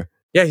guy here."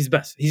 Yeah, he's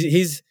best.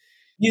 He's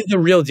the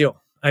real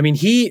deal. I mean,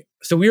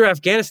 so we were in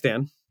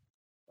Afghanistan.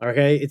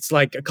 Okay, it's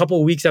like a couple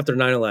of weeks after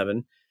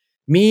 9/11.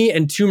 Me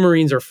and two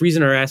Marines are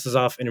freezing our asses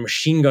off in a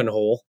machine gun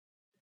hole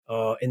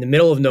in the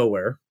middle of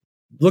nowhere,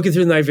 looking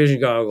through the night vision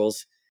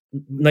goggles.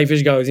 So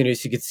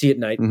you could see at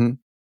night. Mm-hmm.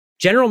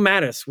 General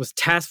Mattis was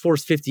Task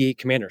Force 58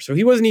 commander. So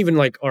he wasn't even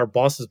like our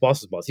boss's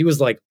boss. He was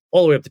like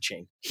all the way up the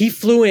chain. He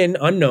flew in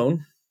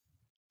unknown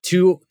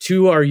to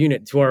our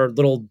unit, to our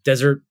little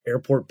desert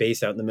airport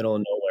base out in the middle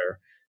of nowhere.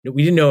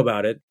 We didn't know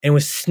about it, and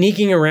was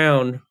sneaking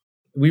around.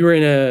 We were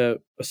in a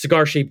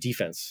cigar-shaped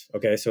defense.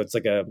 Okay, so it's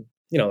like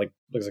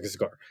looks like a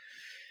cigar.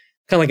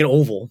 Kind of like an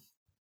oval.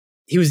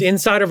 He was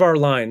inside of our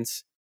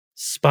lines,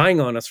 spying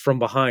on us from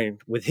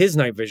behind with his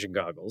night vision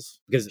goggles,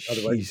 because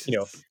otherwise,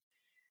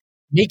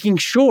 making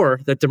sure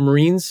that the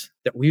Marines,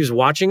 that he was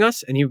watching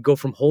us, and he would go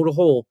from hole to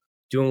hole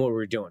doing what we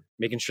were doing,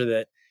 making sure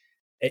that,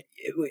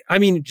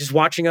 just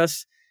watching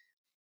us.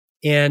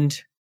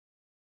 And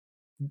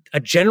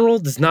a general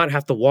does not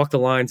have to walk the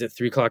lines at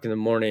 3:00 in the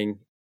morning,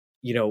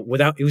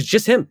 it was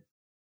just him.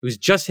 It was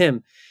just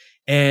him.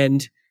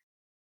 And,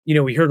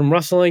 we heard him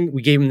rustling.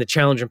 We gave him the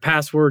challenge and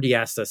password. He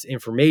asked us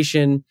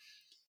information,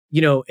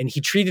 and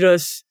he treated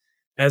us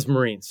as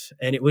Marines.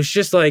 And it was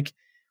just like,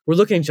 we're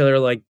looking at each other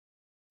like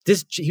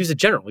this. He was a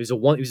general. He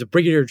was a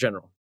brigadier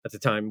general at the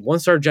time,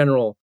 1-star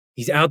general.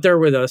 He's out there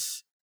with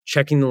us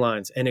checking the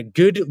lines. And a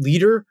good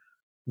leader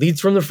leads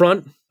from the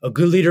front. A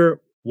good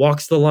leader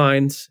walks the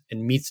lines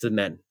and meets the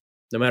men,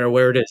 no matter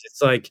where it is.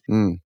 It's like,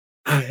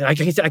 I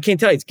can't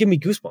tell you. It's giving me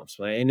goosebumps.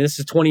 Right? And this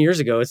is 20 years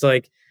ago. It's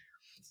like,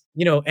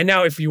 and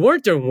now if you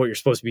weren't doing what you're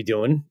supposed to be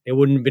doing, it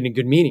wouldn't have been a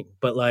good meeting.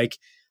 But like,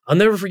 I'll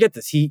never forget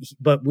this.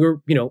 But we're,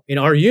 in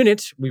our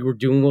unit, we were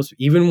doing most,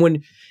 even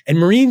when, and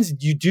Marines,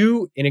 you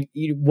do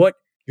what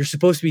you're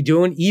supposed to be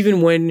doing,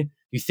 even when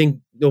you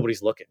think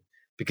nobody's looking.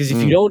 Because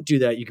if you don't do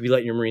that, you could be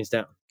letting your Marines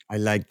down. I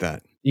like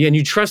that. Yeah, and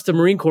you trust the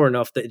Marine Corps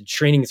enough that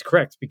training is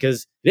correct,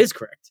 because it is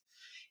correct.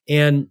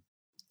 And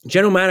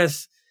General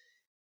Mattis,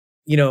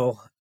 he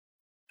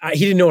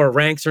didn't know our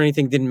ranks or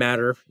anything, didn't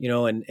matter,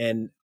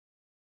 and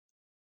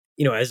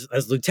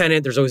as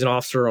lieutenant, there's always an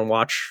officer on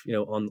watch,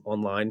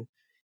 online.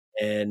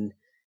 And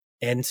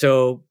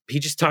so he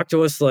just talked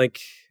to us like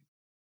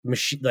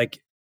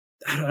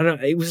I don't know.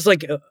 It was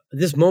like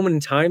this moment in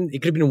time,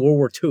 it could have been in World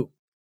War II.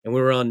 And we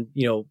were on,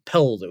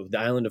 Peleliu, the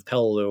island of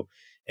Peleliu.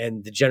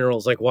 And the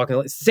general's like walking.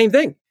 It's the same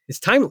thing. It's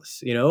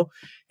timeless,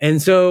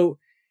 And so,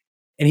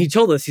 and he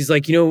told us, he's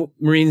like,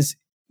 Marines,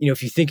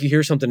 if you think you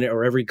hear something,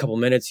 or every couple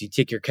minutes, you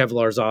take your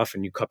Kevlars off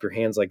and you cup your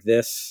hands like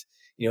this,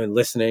 and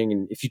listening.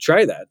 And if you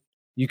try that,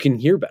 you can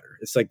hear better.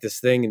 It's like this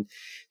thing. And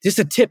just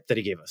a tip that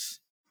he gave us.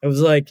 I was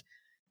like,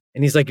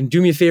 and he's like, and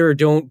do me a favor,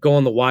 don't go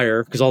on the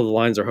wire, because all the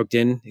lines are hooked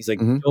in. He's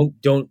like,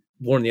 don't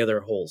warn the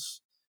other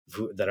holes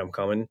that I'm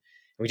coming. And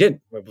we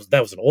didn't.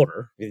 That was an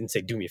order. He didn't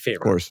say, do me a favor.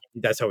 Of course.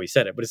 That's how he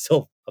said it, but it's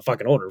still a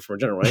fucking order from a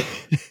general, right?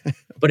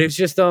 But it's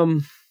just,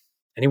 and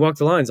he walked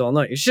the lines all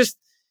night. It's just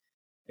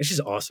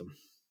awesome.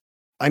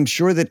 I'm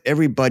sure that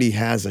everybody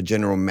has a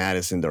General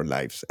Mattis in their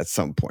lives at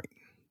some point.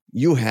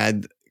 You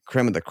had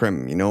creme of the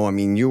creme,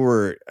 you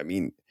were,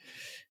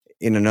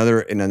 in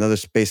another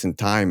space and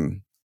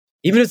time.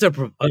 Even as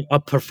a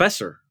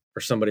professor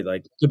or somebody,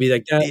 like, could be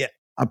like that. Yeah.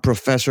 a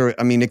professor.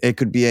 I mean, it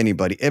could be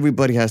anybody.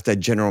 Everybody has that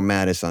General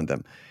Mattis on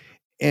them.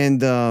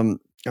 And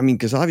I mean,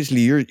 because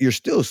obviously you're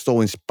still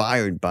so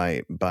inspired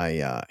by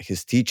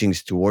his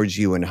teachings towards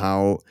you and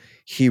how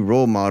he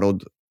role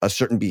modeled a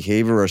certain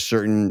behavior, a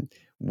certain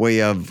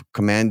way of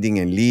commanding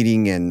and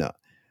leading and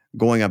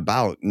going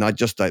about, not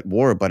just at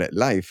war but at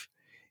life.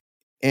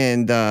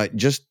 And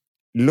just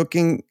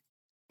looking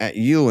at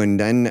you, and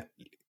then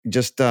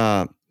just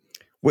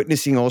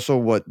witnessing also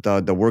what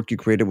the work you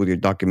created with your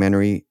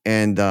documentary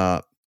and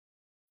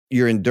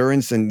your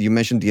endurance, and you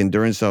mentioned the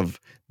endurance of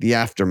the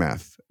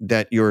aftermath,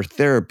 that your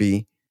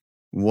therapy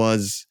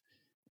was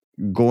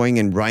going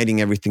and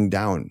writing everything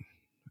down.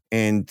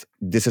 And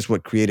this is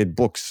what created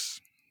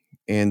books,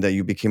 and that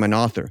you became an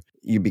author,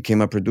 you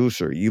became a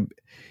producer.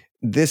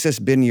 This has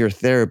been your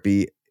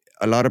therapy.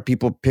 A lot of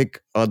people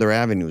pick other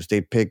avenues.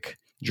 They pick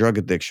drug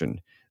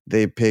addiction.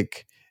 They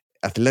pick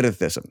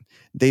athleticism.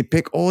 They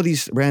pick all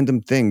these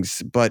random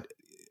things, but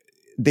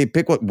they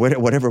pick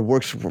whatever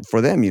works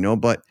for them,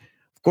 But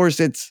of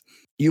course,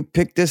 you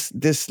pick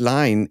this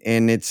line,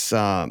 and it's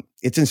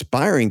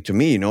inspiring to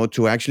me,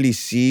 to actually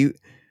see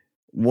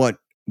what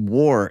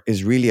war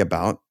is really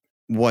about,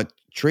 what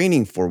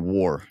training for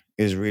war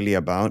is really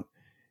about,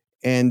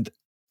 and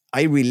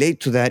I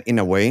relate to that in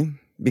a way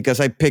because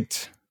I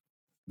picked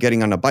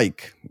getting on a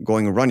bike,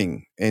 going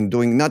running, and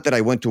doing. Not that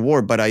I went to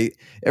war, but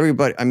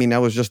everybody. I mean, I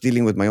was just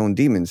dealing with my own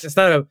demons. It's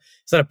not a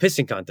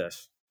pissing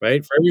contest,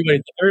 right? For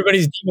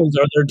everybody's demons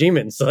are their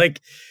demons.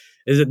 Like,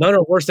 is it none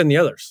are worse than the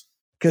others?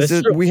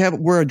 Because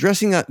we're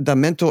addressing the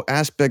mental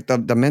aspect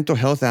of the mental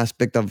health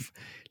aspect of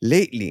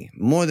lately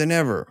more than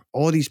ever.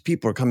 All these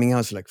people are coming out.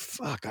 It's like,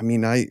 fuck. I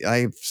mean,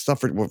 I've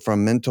suffered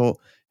from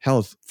mental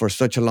health for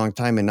such a long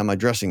time, and I'm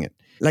addressing it.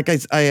 Like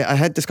I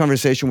had this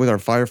conversation with our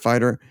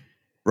firefighter,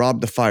 Rob,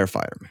 the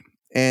firefighter,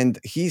 and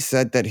he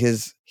said that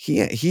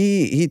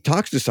he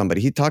talks to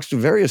somebody. He talks to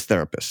various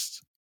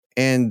therapists,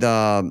 and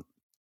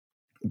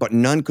but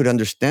none could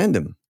understand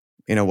him.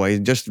 In a way,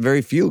 just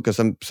very few, because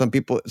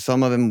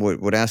some of them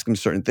would ask him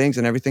certain things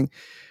and everything.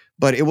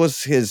 But it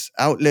was his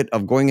outlet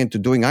of going into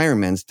doing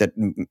Ironmans that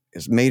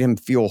made him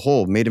feel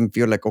whole, made him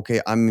feel like,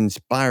 okay, I'm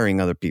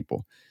inspiring other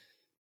people.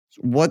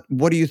 What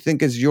do you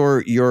think is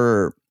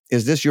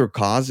is this your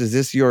cause? Is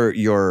this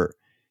your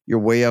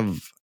way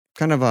of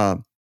kind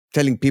of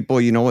telling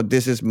people, what,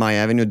 this is my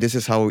avenue. This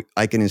is how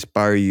I can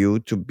inspire you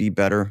to be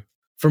better.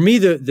 For me,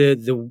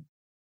 the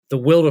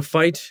will to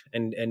fight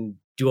and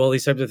do all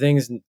these types of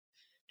things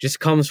just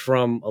comes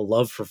from a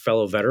love for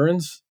fellow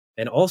veterans,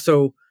 and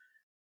also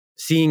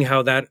seeing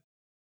how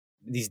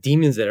these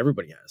demons that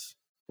everybody has,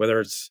 whether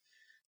it's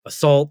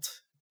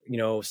assault,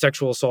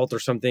 sexual assault or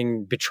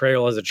something,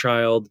 betrayal as a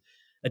child,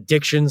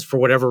 addictions for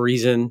whatever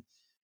reason.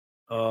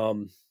 I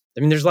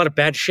mean, there's a lot of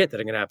bad shit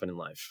that can happen in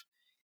life.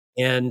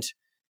 And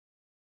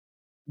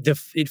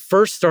it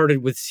first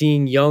started with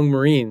seeing young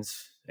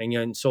Marines and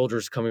young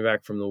soldiers coming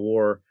back from the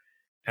war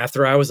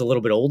after I was a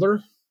little bit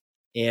older.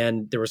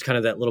 And there was kind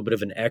of that little bit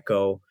of an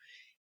echo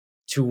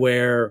to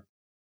where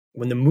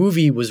when the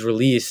movie was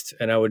released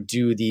and I would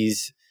do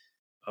these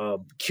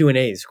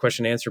Q&As,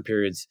 question and answer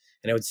periods,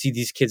 and I would see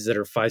these kids that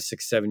are 5,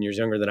 6, 7 years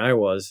younger than I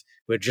was,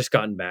 who had just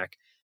gotten back,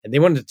 and they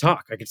wanted to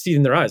talk. I could see it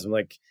in their eyes. I'm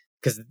like,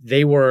 because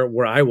they were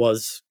where I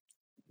was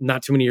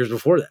not too many years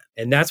before that.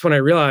 And that's when I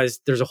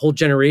realized there's a whole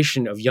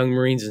generation of young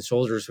Marines and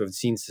soldiers who have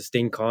seen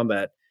sustained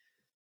combat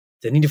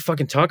that need to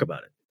fucking talk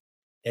about it.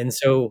 And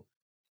so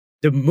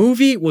the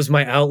movie was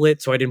my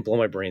outlet, so I didn't blow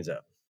my brains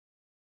out.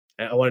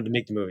 I wanted to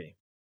make the movie.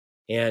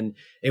 And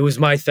it was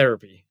my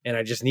therapy. And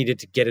I just needed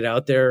to get it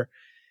out there.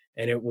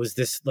 And it was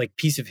this like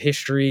piece of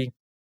history.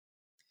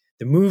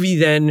 The movie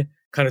then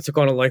kind of took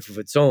on a life of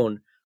its own.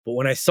 But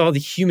when I saw the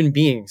human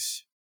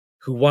beings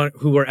who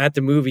were at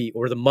the movie,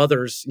 or the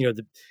mothers,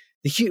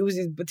 the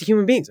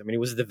human beings. I mean, it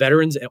was the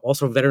veterans and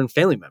also veteran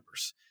family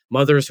members.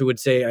 Mothers who would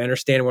say, I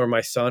understand where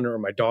my son or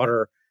my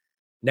daughter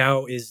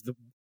now is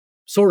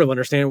sort of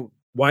understand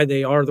why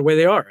they are the way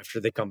they are after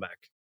they come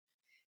back.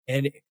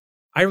 And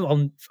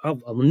I'll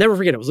never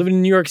forget. I was living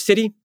in New York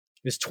City. It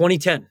was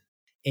 2010.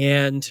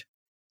 And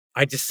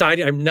I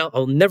decided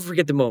I'll never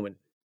forget the moment.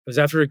 It was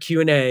after a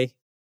Q&A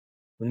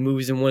when the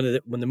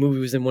movie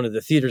was in one of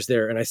the theaters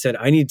there. And I said,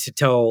 I need to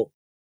tell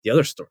the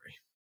other story.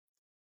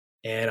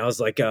 And I was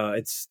like,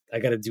 I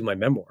got to do my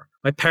memoir.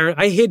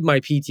 I hid my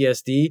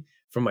PTSD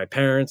from my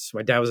parents.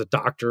 My dad was a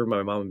doctor.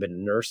 My mom had been a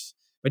nurse.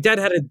 My dad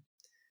had a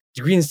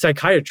degree in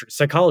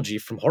psychology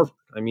from Harvard.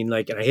 I mean,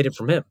 and I hid it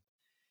from him.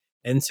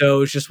 And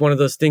so it's just one of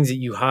those things that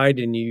you hide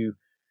and you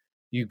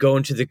go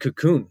into the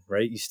cocoon,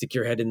 right? You stick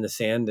your head in the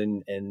sand,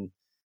 and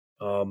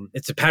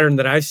it's a pattern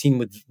that I've seen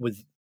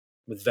with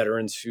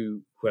veterans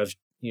who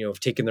have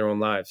taken their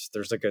own lives.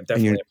 There's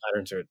definitely a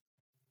pattern to it.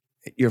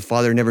 Your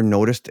father never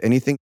noticed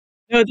anything?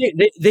 No,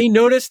 they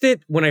noticed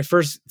it when I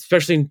first,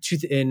 especially in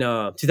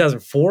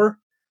 2004.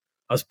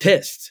 I was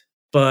pissed,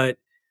 but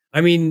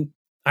I mean,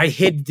 I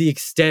hid the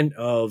extent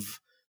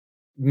of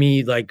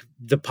me, like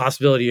the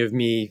possibility of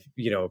me,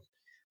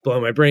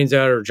 blowing my brains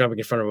out or jumping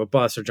in front of a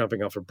bus or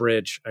jumping off a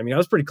bridge. I mean, I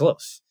was pretty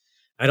close.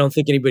 I don't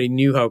think anybody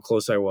knew how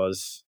close I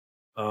was.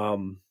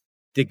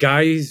 The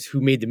guys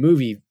who made the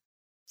movie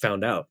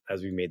found out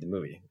as we made the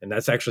movie. And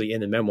that's actually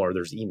in the memoir.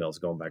 There's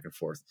emails going back and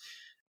forth.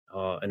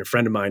 And a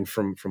friend of mine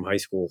from high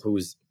school who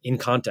was in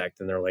contact,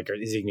 and they're like,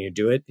 is he going to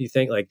do it? Do you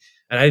think? Like,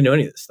 and I didn't know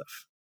any of this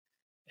stuff.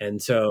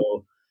 And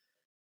so,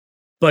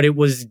 but it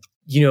was,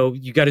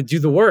 you got to do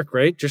the work,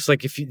 right? Just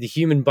like the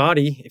human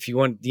body, if you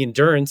want the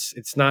endurance,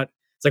 it's like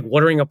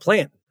watering a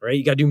plant, right?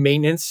 You got to do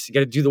maintenance, you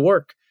got to do the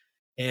work,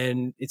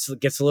 and it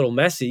gets a little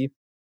messy.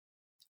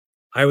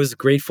 I was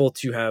grateful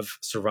to have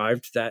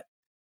survived that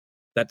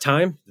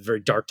time, a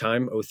very dark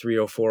time,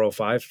 03, 04,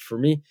 05 for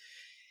me.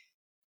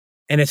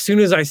 And as soon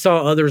as I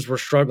saw others were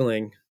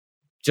struggling,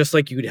 just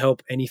like you would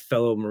help any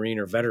fellow Marine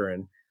or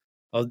veteran,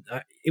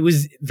 it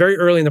was very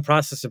early in the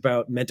process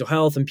about mental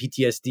health and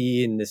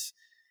PTSD and this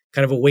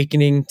kind of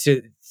awakening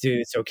to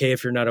it's okay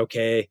if you're not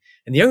okay.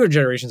 And the younger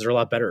generations are a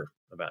lot better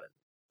about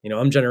it.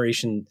 I'm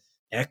Generation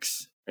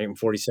X, I'm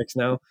 46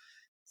 now.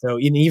 So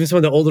even some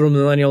of the older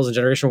millennials and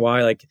Generation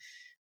Y,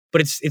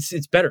 but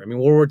it's better. I mean,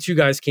 World War II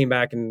guys came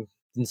back and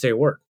didn't say a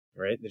word,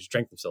 right? They just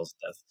drank themselves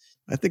to death.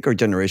 I think our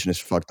generation is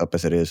fucked up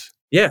as it is.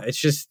 Yeah,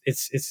 it's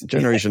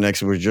Generation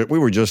X. We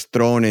were just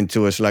thrown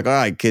into us like, all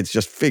right, kids,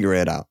 just figure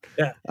it out.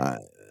 Yeah.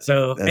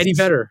 So any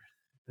better?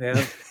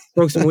 Yeah,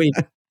 smoke some weed.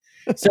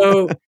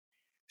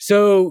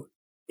 So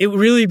it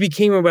really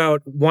became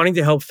about wanting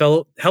to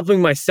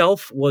helping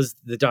myself was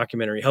the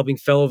documentary, helping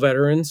fellow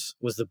veterans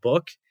was the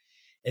book,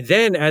 and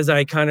then as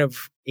I kind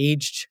of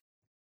aged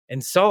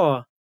and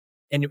saw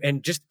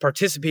and just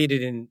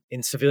participated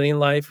in civilian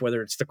life,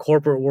 whether it's the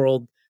corporate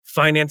world,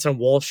 finance on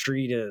Wall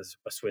Street as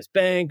a Swiss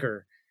bank,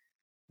 or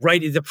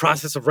the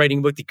process of writing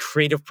a book, the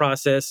creative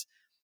process,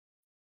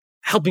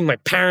 helping my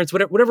parents,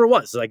 whatever it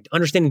was, like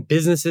understanding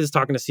businesses,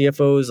 talking to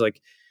CFOs, like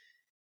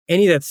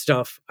any of that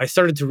stuff, I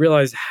started to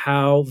realize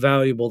how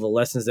valuable the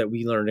lessons that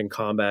we learned in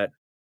combat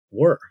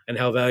were, and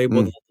how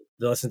valuable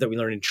the lessons that we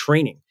learned in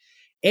training,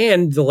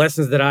 and the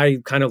lessons that I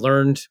kind of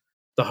learned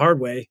the hard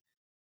way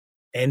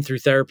and through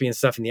therapy and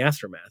stuff in the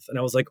aftermath. And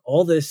I was like,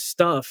 all this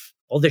stuff,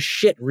 all this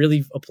shit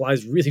really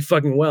applies really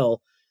fucking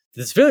well to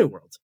the civilian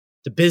world,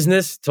 to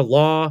business, to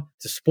law,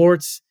 to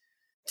sports,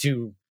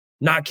 to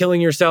not killing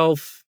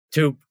yourself,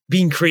 to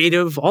being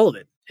creative, all of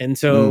it. And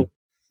so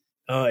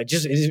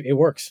it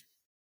works.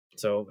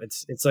 So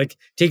it's like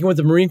taking what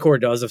the Marine Corps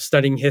does of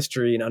studying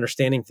history and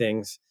understanding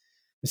things.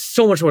 There's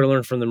so much what I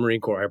learned from the Marine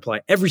Corps I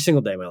apply every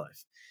single day of my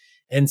life.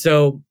 And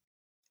so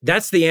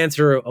that's the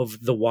answer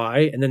of the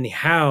why. And then the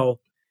how.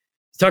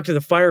 Talk to the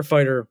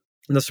firefighter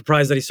and the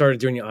surprise that he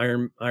started doing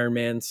the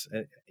Ironmans.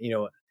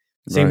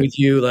 Same with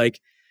you. Like,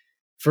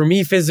 for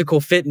me, physical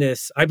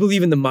fitness, I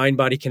believe in the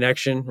mind-body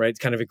connection, right? It's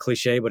kind of a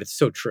cliche, but it's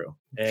so true.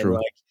 And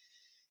like,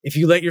 if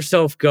you let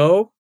yourself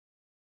go,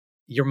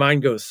 your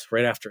mind goes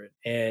right after it,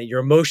 and your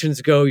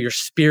emotions go, your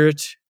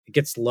spirit, it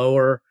gets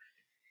lower.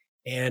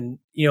 And,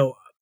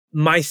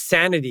 my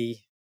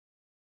sanity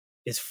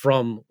is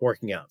from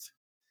working out.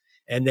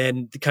 And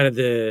then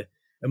the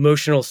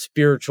emotional,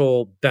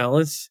 spiritual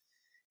balance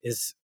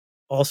is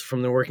also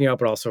from the working out,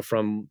 but also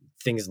from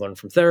things learned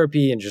from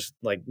therapy and just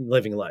like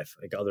living life,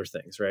 like other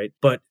things, right?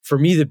 But for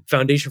me, the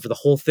foundation for the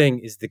whole thing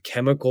is the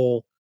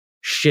chemical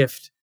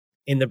shift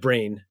in the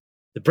brain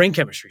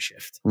chemistry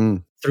shift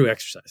through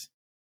exercise.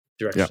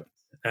 Yeah.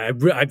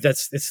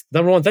 It's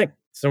number one thing.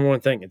 It's number one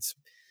thing. It's,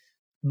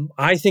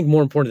 I think,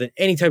 more important than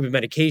any type of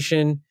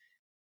medication.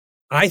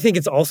 I think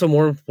it's also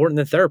more important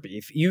than therapy.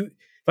 If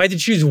I had to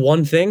choose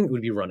one thing, it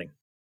would be running,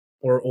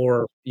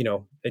 or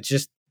it's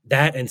just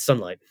that and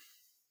sunlight.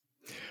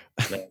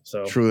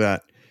 So True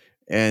that.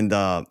 And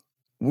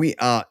we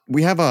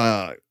have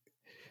a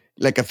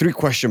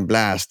 3-question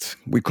blast.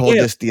 We call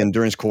this the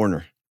Endurance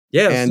Corner.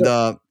 Yeah.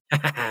 And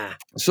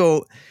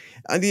so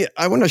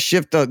I want to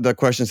shift the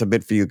questions a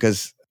bit for you,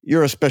 because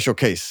you're a special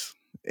case.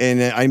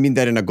 And I mean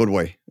that in a good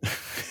way.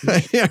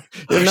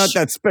 You're not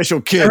that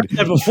special kid. I heard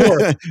that before.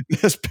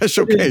 A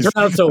special case. It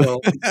turned out so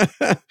well.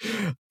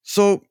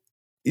 So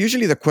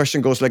usually the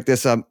question goes like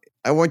this.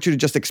 I want you to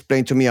just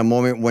explain to me a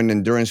moment when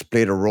endurance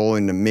played a role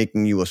in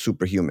making you a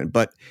superhuman.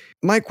 But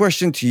my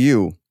question to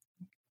you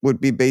would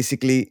be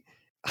basically,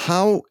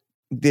 how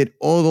did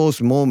all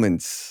those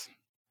moments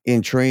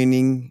in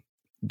training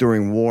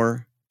during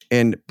war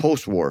and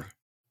post-war,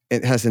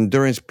 has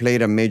endurance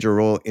played a major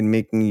role in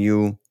making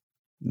you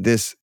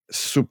this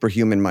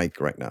superhuman Mike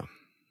right now?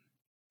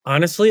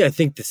 Honestly, I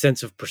think the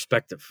sense of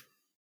perspective.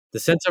 The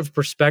sense of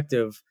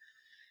perspective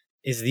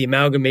is the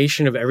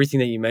amalgamation of everything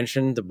that you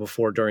mentioned, the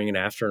before, during, and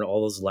after, and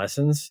all those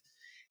lessons.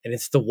 And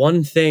it's the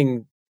one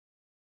thing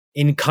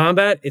in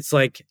combat, it's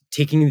like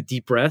taking a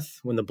deep breath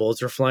when the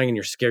bullets are flying and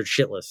you're scared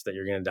shitless that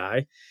you're going to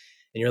die.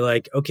 And you're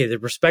like, okay, the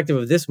perspective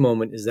of this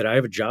moment is that I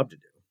have a job to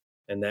do,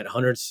 and that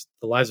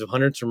the lives of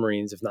hundreds of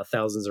Marines, if not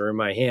thousands, are in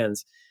my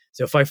hands.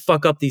 So if I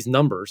fuck up these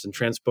numbers and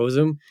transpose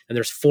them, and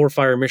there's 4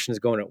 fire missions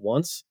going at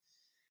once,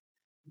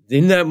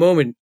 in that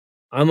moment,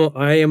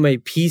 I am a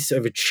piece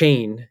of a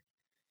chain.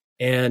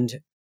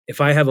 And if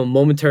I have a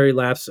momentary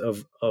lapse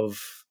of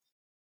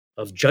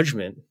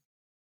judgment,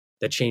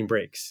 that chain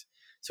breaks.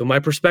 So my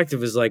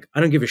perspective is like, I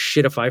don't give a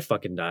shit if I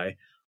fucking die,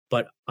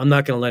 but I'm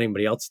not going to let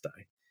anybody else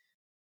die.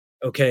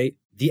 Okay.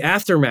 The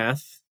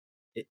aftermath,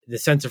 the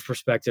sense of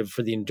perspective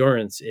for the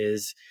endurance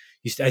is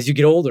as you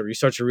get older, you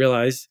start to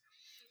realize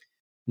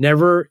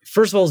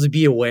first of all, is to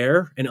be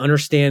aware and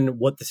understand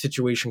what the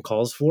situation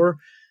calls for.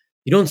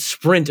 You don't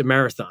sprint a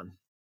marathon.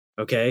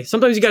 Okay.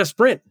 Sometimes you got to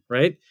sprint,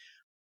 right?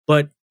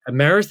 But a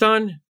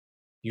marathon,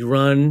 you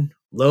run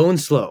low and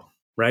slow,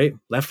 right?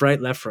 Left, right,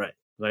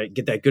 right?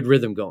 Get that good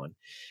rhythm going.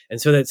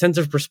 And so that sense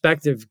of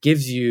perspective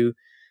gives you,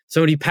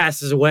 somebody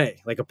passes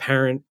away, like a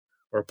parent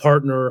or a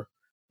partner,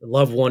 a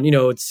loved one,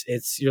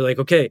 you're like,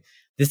 okay,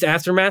 this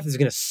aftermath is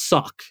going to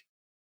suck,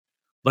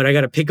 but I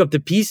got to pick up the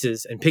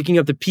pieces, and picking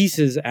up the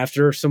pieces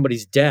after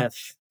somebody's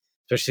death,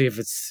 especially if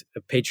it's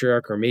a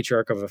patriarch or a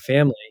matriarch of a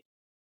family,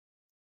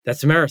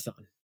 that's a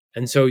marathon.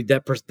 And so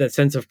that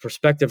sense of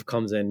perspective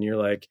comes in, and you're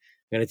like,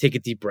 I'm going to take a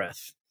deep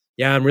breath.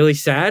 Yeah, I'm really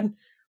sad,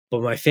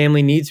 but my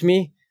family needs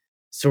me.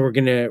 So we're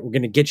going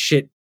to get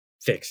shit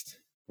fixed.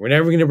 We're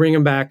never going to bring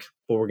them back,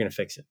 but we're going to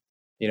fix it,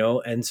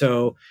 And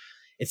so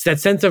it's that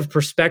sense of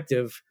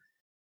perspective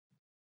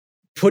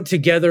put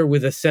together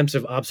with a sense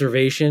of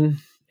observation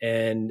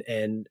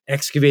and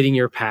excavating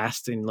your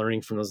past and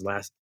learning from those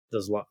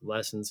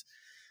lessons.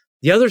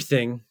 The other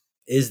thing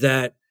is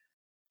that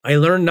I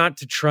learned not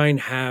to try and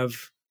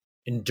have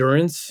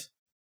endurance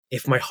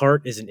if my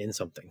heart isn't in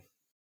something.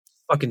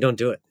 Fucking don't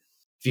do it.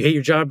 If you hate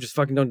your job, just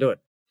fucking don't do it.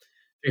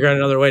 Figure out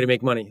another way to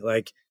make money.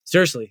 Like,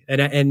 seriously.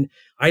 And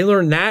I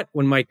learned that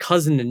when my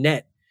cousin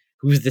Annette,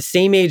 who's the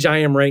same age I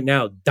am right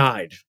now,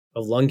 died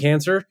of lung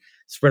cancer,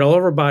 spread all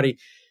over her body.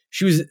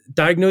 She was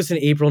diagnosed in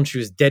April and she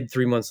was dead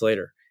 3 months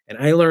later. And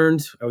I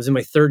learned, I was in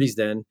my 30s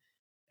then,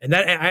 and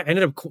that I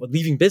ended up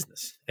leaving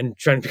business and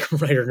trying to become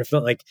a writer. And it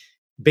felt like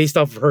based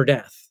off of her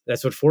death,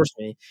 that's what forced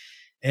me.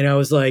 And I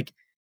was like,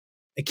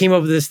 I came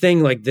up with this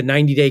thing like the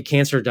 90-day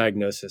cancer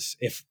diagnosis.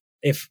 If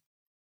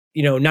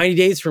 90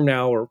 days from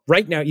now or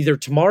right now, either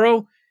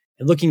tomorrow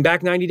and looking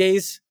back 90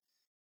 days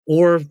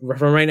or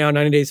from right now,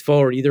 90 days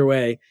forward, either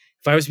way,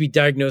 if I was to be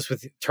diagnosed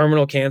with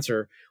terminal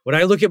cancer, would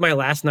I look at my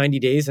last 90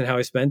 days and how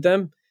I spent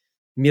them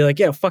and be like,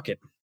 yeah, fuck it.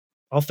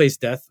 I'll face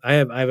death.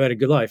 I've had a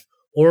good life.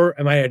 Or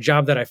am I at a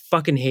job that I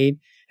fucking hate?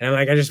 And I'm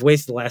like, I just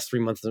wasted the last 3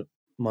 months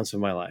of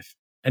my life.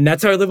 And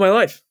that's how I live my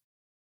life.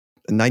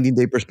 A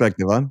 90-day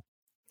perspective, huh?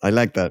 I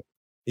like that.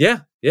 Yeah.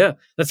 Yeah.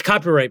 That's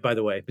copyright, by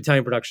the way.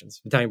 Battalion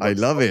Productions. I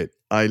love it.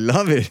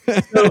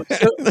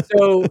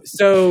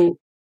 So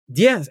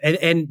yes.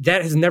 And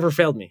that has never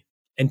failed me.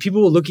 And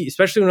people will look at,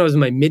 especially when I was in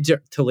my mid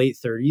to late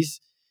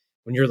 30s,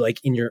 when you're like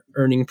in your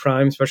earning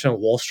prime, especially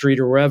on Wall Street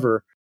or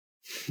wherever,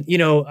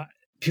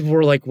 people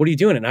were like, what are you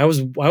doing? And I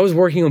was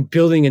working on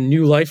building a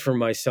new life for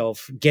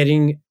myself,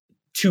 getting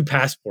 2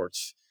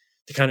 passports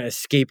to kind of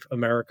escape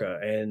America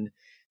and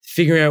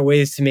figuring out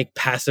ways to make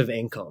passive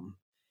income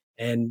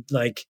and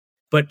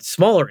but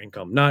smaller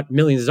income, not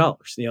millions of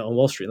dollars, on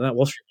Wall Street, not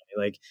Wall Street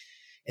money,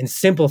 and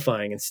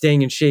simplifying and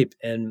staying in shape.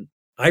 And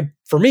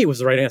for me, it was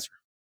the right answer.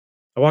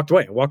 I walked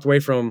away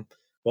from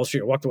Wall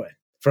Street. I walked away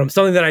from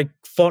something that I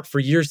fought for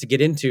years to get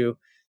into.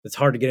 That's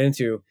hard to get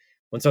into.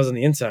 Once I was on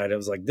the inside, I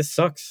was like, this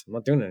sucks. I'm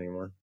not doing it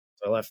anymore.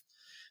 So I left.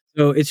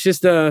 So it's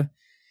just,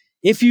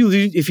 if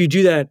you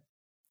do that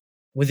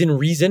within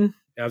reason,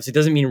 obviously it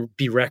doesn't mean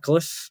be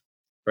reckless,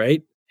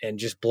 right? And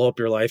just blow up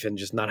your life and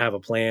just not have a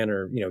plan,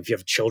 or, if you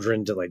have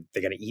children to they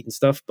got to eat and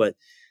stuff. But,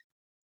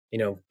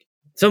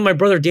 something my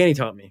brother Danny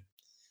taught me.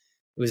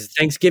 It was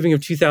Thanksgiving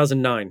of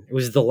 2009. It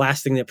was the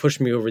last thing that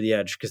pushed me over the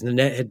edge because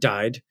Nanette had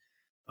died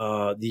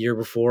the year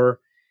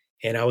before.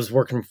 And I was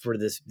working for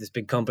this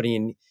big company,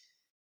 and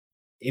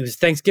it was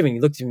Thanksgiving. He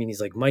looked at me and he's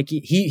like,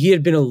 Mikey, he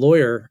had been a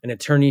lawyer, an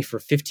attorney for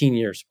 15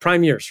 years,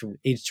 prime years from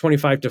age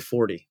 25 to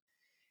 40.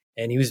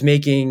 And he was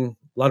making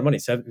a lot of money.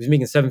 He was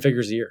making 7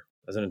 figures a year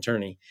as an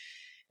attorney.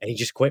 And he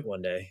just quit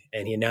one day,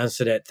 and he announced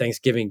it at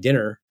Thanksgiving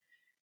dinner.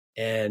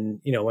 And,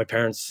 my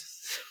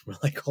parents were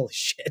like, holy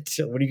shit,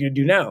 what are you going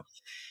to do now?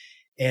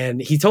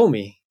 And he told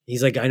me,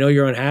 he's like, I know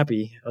you're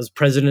unhappy. I was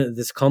president of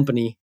this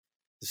company.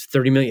 It was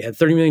 $30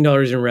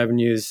 million in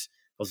revenues.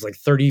 I was like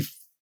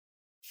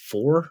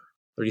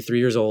 33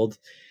 years old.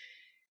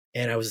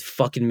 And I was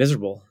fucking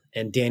miserable.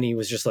 And Danny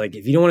was just like,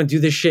 if you don't want to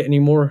do this shit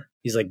anymore,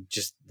 he's like,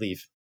 just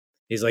leave.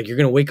 He's like, you're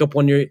going to wake up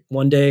one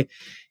day.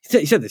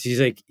 He said this. He's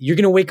like, you're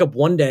going to wake up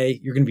one day,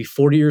 you're going to be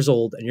 40 years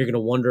old, and you're going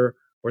to wonder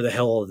where the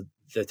hell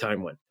the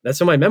time went.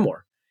 That's in my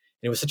memoir.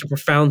 And it was such a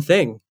profound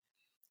thing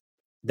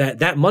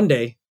that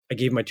Monday, I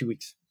gave my 2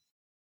 weeks.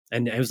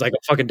 And I was like, I'm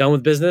fucking done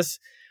with business.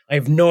 I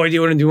have no idea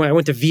what I'm doing. I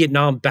went to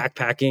Vietnam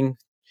backpacking,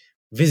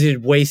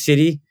 visited Way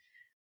City,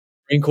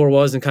 Marine Corps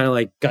was, and kind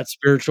of got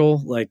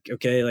spiritual.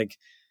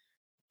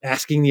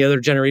 Asking the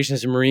other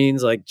generations of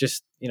Marines, I'm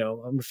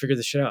going to figure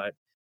this shit out.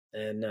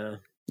 And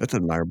that's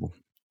admirable.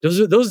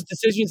 Those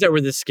decisions that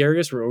were the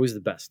scariest were always the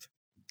best.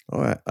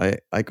 Oh,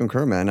 I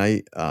concur, man.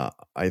 I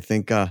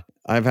think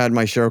I've had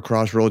my share of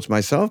crossroads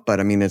myself, but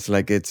I mean, it's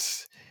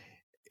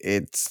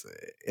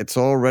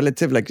all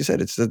relative. Like you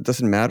said, it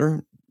doesn't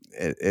matter.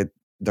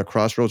 The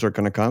crossroads are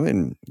going to come,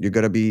 and you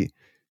got to be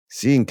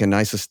seeing, can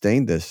I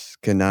sustain this?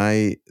 Can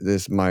I,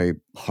 this, my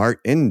heart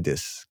in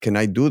this? Can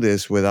I do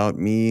this without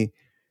me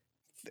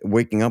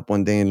waking up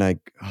one day and like,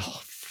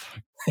 oh,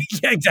 fuck.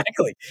 Yeah,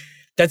 exactly.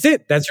 That's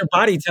it. That's your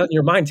body telling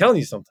your mind telling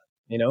you something,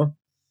 you know?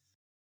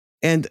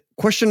 And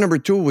question number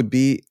 2 would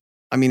be,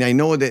 I mean, I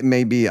know that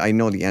maybe I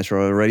know the answer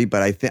already,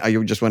 but I think I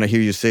just want to hear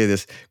you say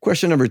this.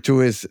 Question number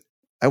 2 is,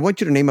 I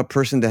want you to name a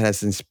person that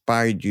has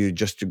inspired you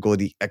just to go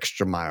the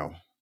extra mile,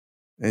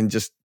 and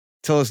just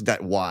tell us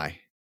that why.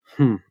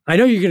 I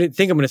know you're gonna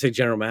think I'm gonna say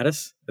General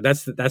Mattis, but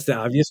that's the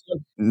obvious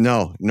one.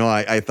 No,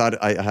 I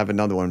thought I have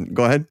another one.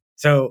 Go ahead.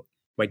 So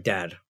my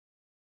dad,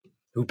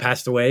 who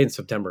passed away in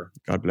September,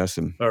 God bless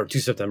him. or 2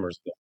 Septembers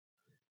ago,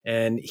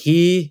 and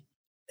he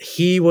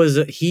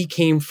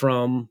came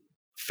from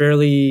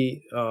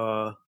fairly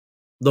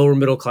lower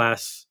middle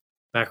class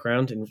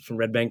background from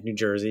Red Bank, New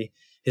Jersey.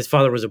 His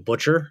father was a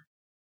butcher.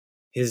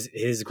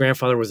 His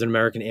grandfather was an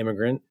American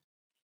immigrant,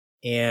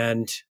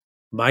 and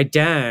my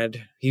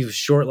dad, he was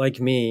short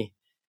like me,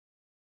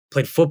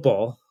 played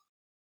football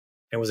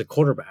and was a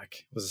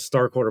quarterback, was a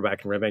star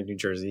quarterback in Red Bank, New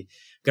Jersey.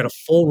 Got a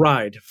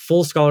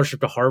full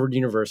scholarship to Harvard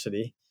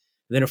University,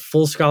 and then a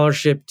full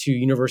scholarship to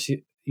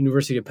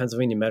University of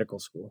Pennsylvania Medical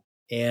School,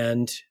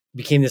 and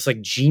became this like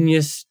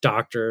genius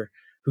doctor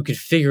who could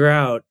figure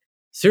out,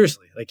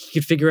 seriously, like he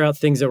could figure out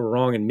things that were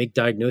wrong and make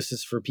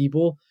diagnosis for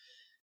people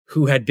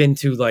who had been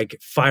to like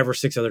 5 or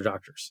 6 other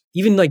doctors.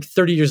 Even like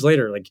 30 years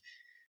later, like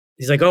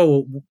he's like,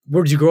 "Oh,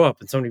 where did you grow up?"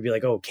 And somebody would be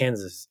like, "Oh,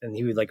 Kansas." And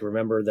he would like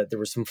remember that there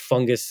was some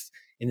fungus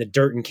in the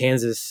dirt in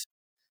Kansas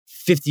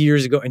 50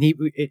 years ago. And he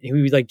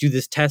would like do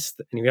this test,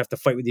 and he would have to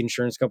fight with the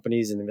insurance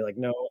companies, and they'd be like,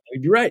 "No,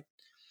 he'd be right."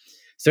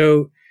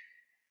 So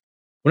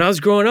when I was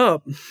growing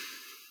up,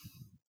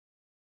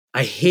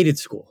 I hated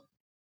school.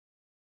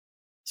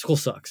 School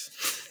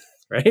sucks,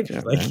 right? Yeah,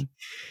 like, man.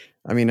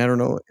 I mean, I don't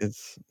know.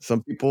 It's,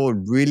 some people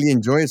really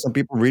enjoy it. Some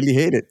people really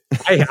hate it.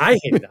 I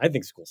hate it. I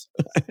think school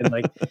sucks. And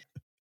like,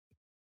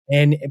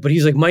 but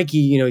he's like, "Mikey,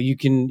 you know, you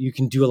can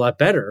do a lot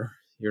better.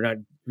 You're not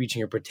reaching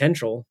your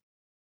potential."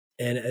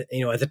 And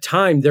you know, at the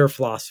time, their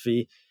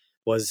philosophy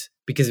was,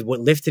 because what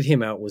lifted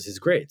him out was his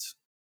grades,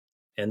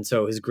 and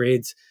so his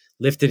grades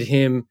lifted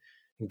him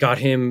and got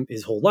him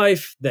his whole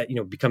life. That, you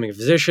know, becoming a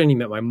physician, he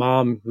met my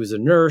mom, who was a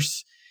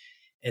nurse,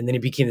 and then he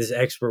became this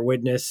expert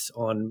witness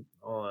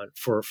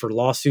for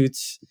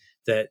lawsuits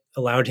that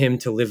allowed him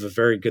to live a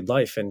very good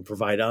life and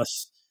provide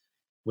us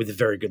with a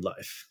very good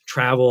life.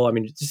 Travel, I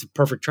mean, just a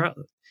perfect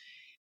travel.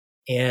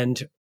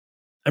 And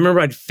I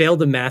remember I'd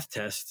failed a math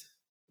test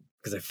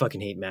because I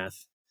fucking hate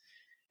math.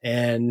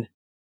 And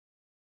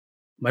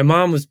my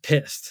mom was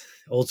pissed,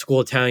 old school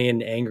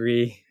Italian,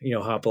 angry, you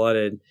know, hot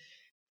blooded.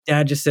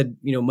 Dad just said,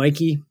 you know,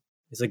 "Mikey,"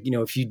 he's like, "you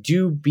know, if you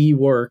do B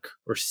work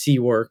or C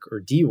work or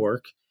D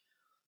work,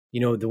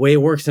 you know, the way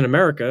it works in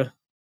America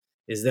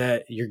is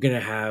that you're going to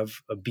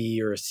have a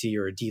B or a C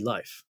or a D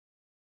life."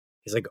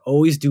 He's like,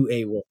 "Always do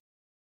A work."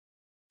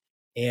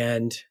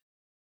 And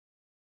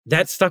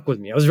that stuck with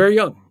me. I was very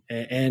young,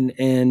 and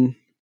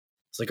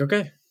it's like,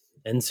 okay.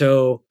 And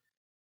so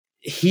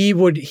he's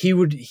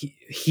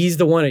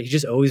the one, he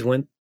just always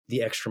went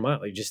the extra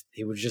mile.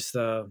 He would just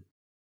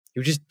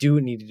do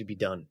what needed to be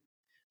done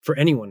for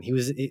anyone. He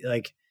was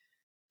like,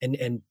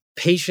 and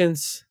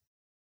patients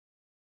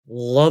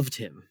loved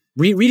him.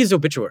 Read his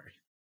obituary,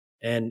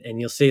 and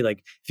you'll see,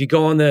 like, if you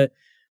go on the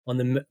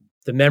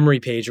memory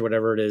page or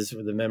whatever it is,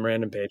 or the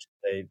memorandum page,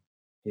 they,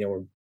 you know,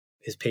 where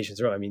his patients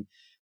are. I mean,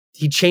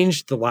 he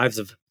changed the lives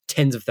of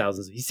tens of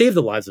thousands. He saved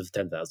the lives of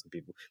 10,000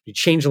 people. He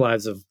changed the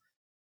lives of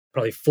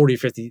probably 40 or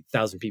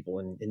 50,000 people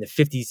in the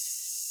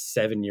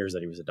 57 years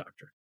that he was a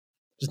doctor.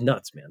 Just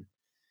nuts, man.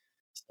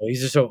 So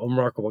he's just a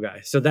remarkable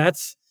guy. So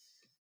that's,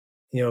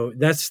 you know,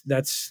 that's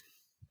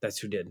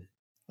who did.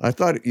 I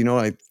thought, you know,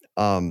 I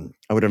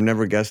would have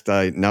never guessed.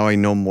 Now I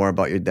know more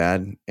about your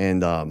dad,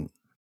 and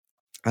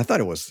I thought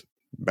it was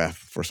Beth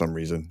for some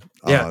reason.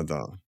 Yeah.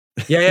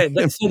 Yeah.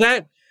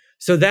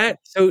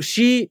 So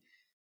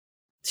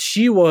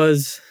she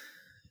was,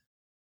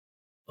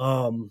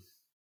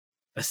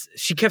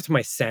 she kept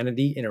my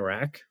sanity in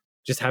Iraq,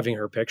 just having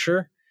her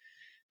picture,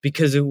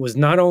 because it was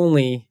not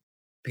only,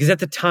 because at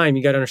the time,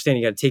 you got to understand,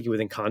 you got to take it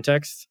within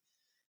context.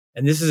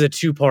 And this is a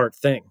 2-part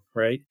thing,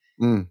 right?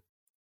 Mm.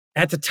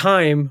 At the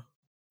time,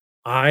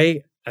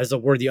 as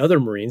were the other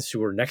Marines who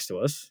were next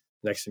to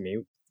me,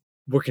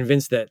 were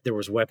convinced that there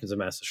was weapons of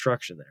mass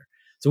destruction there.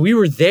 So we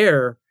were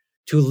there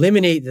to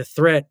eliminate the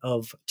threat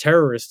of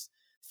terrorists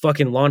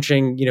fucking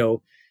launching, you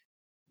know,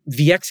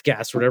 VX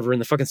gas or whatever in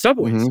the fucking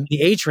subways,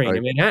 the A train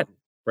in Manhattan,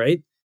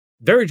 right?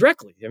 Very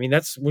directly. I mean,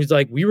 was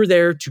like, we were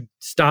there to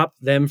stop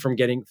them from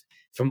getting,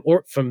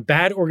 from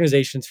bad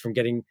organizations from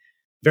getting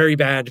very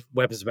bad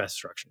weapons of mass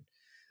destruction.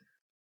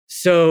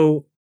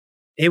 So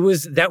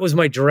that was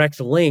my direct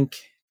link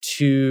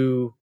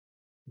to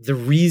the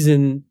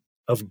reason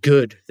of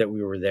good that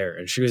we were there.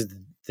 And she was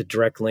the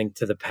direct link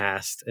to the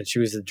past. And she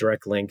was the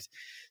direct link.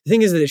 The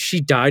thing is that she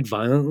died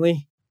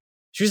violently.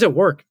 She was at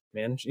work,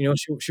 man. You know,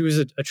 she was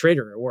a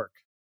trader at work,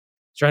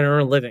 trying to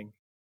earn a living,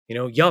 you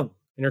know, young,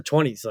 in her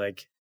 20s,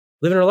 like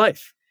living her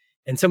life.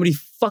 and somebody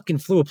fucking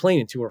flew a plane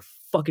into her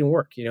fucking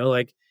work,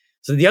 like,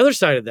 so the other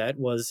side of that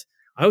was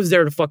I was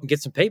there to fucking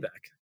get some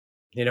payback.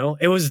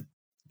 It was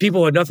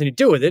people had nothing to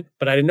do with it,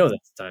 but I didn't know that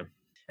at the time.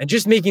 And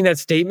just making that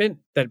statement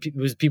that it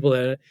was people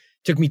that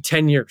took me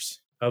 10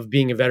 years of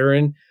being a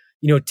veteran,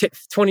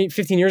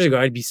 15 years ago,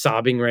 I'd be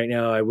sobbing right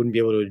now. I wouldn't be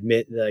able to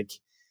admit like,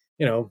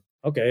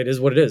 okay, it is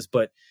what it is.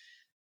 But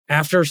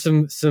after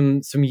some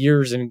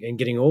years and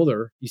getting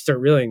older, you start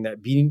realizing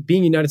that being a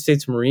United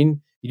States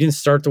Marine, you didn't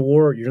start the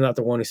war. You're not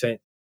the one who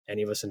sent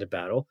any of us into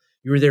battle.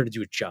 You were there to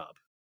do a job.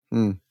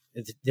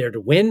 It's there to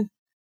win,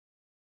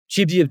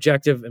 achieve the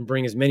objective, and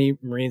bring as many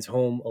Marines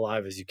home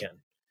alive as you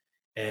can.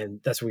 And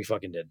that's what we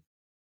fucking did.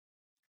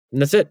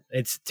 And that's it.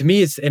 It's to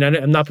me, and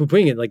I'm not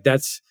poo-pooing it. Like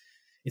it's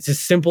as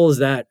simple as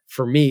that.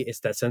 For me,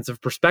 it's that sense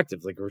of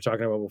perspective, like we were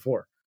talking about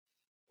before,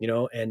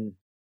 and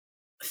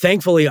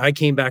thankfully I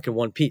came back in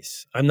one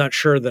piece. I'm not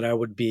sure that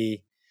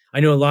I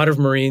know a lot of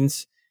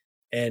Marines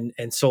and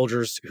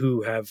soldiers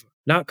who have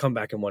not come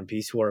back in one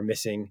piece, who are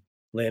missing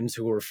limbs,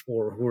 who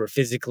are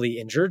physically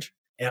injured.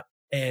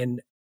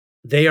 And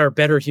they are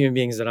better human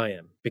beings than I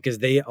am, because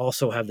they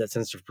also have that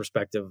sense of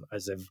perspective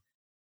as if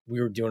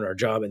we were doing our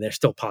job, and they're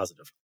still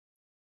positive.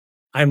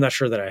 I'm not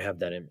sure that I have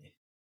that in me.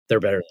 They're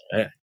better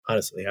than I.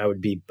 Honestly,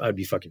 I'd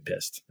be fucking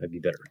pissed. I'd be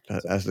bitter.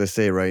 So. As they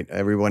say, right?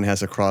 Everyone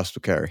has a cross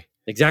to carry.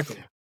 Exactly.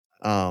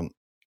 Yeah,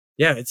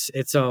 it's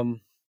I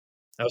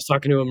was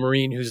talking to a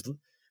Marine whose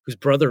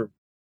brother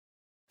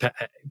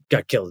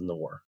got killed in the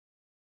war,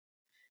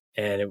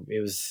 and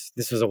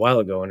this was a while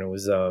ago, and it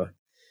was a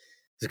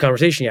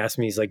conversation. He asked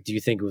me, he's like, "Do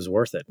you think it was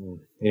worth it?" And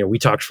we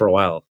talked for a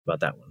while about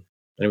that one,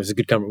 and it was a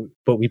good conversation.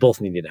 But we both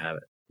needed to have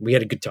it. We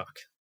had a good talk,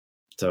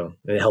 so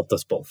it helped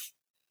us both.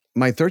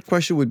 My third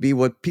question would be,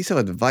 what piece of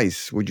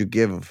advice would you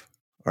give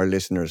our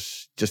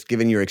listeners, just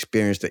given your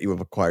experience that you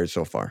have acquired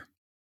so far?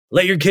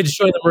 Let your kids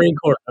join the Marine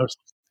Corps.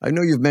 I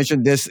know you've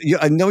mentioned this.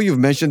 I know you've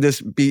mentioned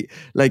this,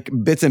 like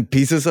bits and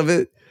pieces of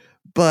it.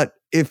 But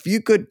if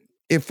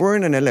we're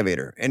in an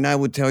elevator and I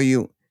would tell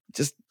you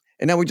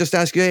and I would just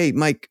ask you, hey,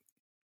 Mike,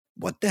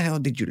 what the hell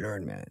did you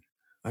learn, man?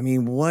 I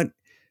mean, what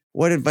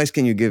advice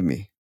can you give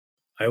me?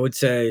 I would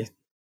say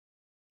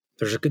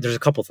there's a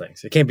couple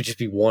things. It can't just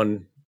be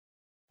one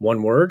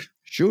word.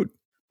 Shoot.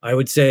 I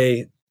would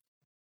say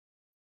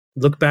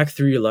look back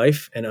through your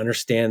life and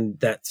understand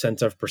that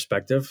sense of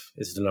perspective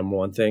is the number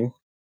one thing,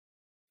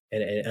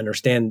 and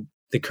understand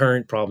the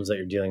current problems that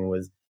you're dealing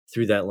with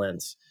through that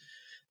lens.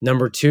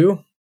 Number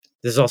two,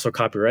 this is also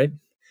copyright.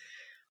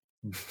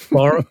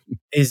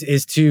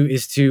 is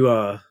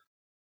to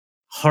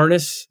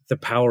harness the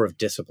power of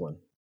discipline.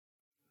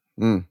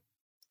 And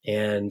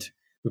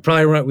we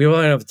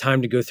won't have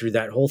time to go through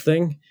that whole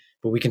thing,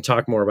 but we can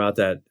talk more about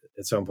that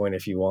at some point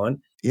if you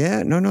want.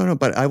 Yeah, no.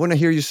 But I want to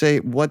hear you say,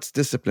 what's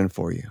discipline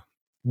for you?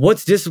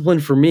 What's discipline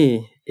for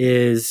me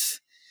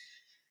is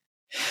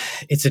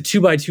it's a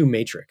 2x2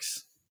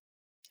 matrix.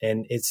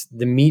 And it's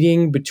the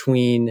meeting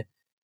between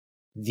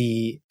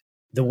the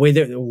way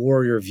that the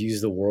warrior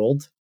views the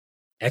world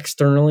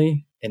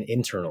externally and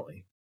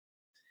internally,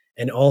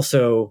 and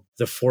also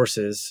the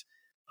forces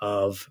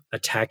of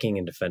attacking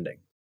and defending.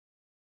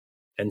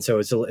 And so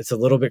it's a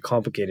little bit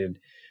complicated,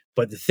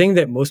 but the thing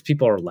that most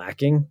people are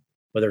lacking,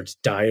 whether it's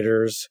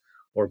dieters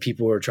or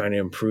people who are trying to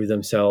improve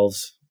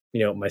themselves,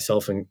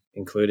 myself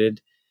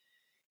included,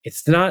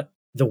 it's not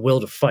the will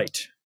to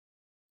fight,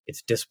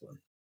 it's discipline.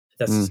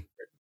 That's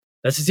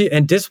the secret.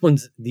 And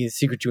discipline's the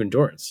secret to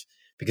endurance,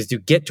 because to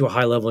get to a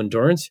high level of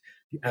endurance,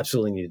 you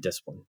absolutely need a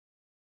discipline.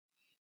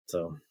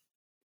 So,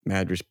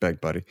 mad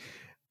respect, buddy.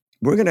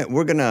 We're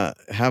gonna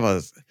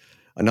have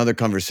another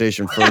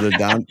conversation further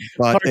down,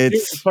 but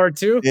part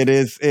two. It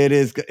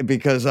is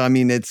because I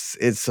mean it's.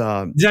 Does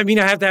that mean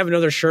I have to have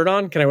another shirt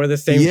on? Can I wear the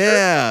same?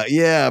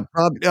 Yeah.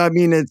 Probably. I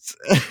mean it's.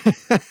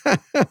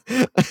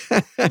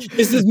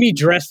 This is me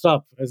dressed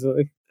up.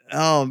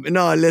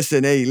 No!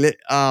 Listen, hey,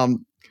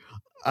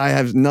 I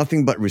have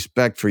nothing but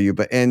respect for you,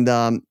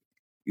 and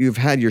you've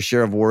had your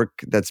share of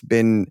work that's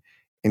been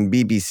in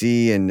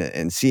BBC and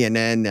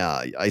CNN.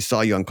 I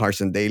saw you on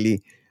Carson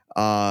Daly.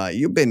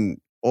 You've been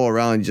all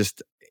around.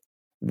 Just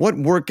what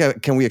work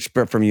can we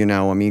expect from you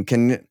now? I mean,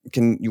 can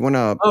you want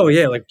to? Oh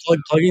yeah, like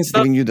plugging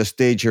stuff. Giving you the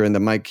stage here and the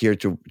mic here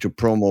to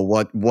promo.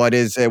 What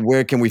is it?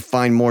 Where can we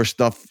find more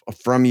stuff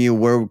from you?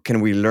 Where can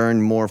we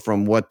learn more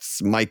from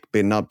what's Mike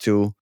been up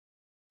to?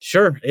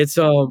 Sure, it's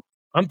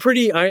I'm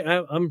pretty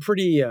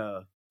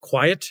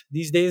quiet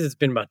these days. It's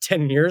been about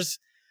 10 years.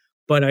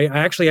 But I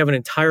actually have an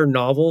entire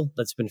novel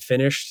that's been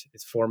finished.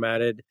 It's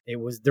formatted.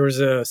 There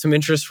was some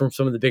interest from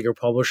some of the bigger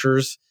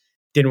publishers.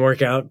 Didn't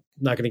work out.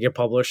 Not going to get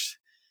published.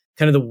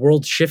 Kind of the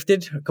world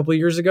shifted a couple of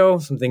years ago.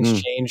 Some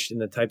things changed in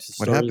the types of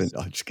stories. What happened?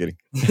 Oh, just kidding.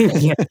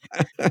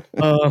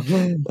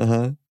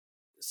 Yeah.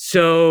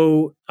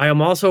 So I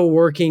am also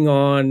working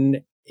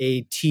on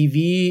a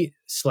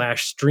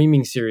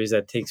TV/streaming series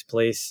that takes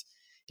place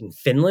in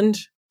Finland,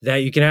 that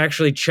you can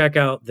actually check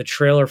out the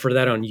trailer for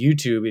that on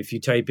YouTube if you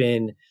type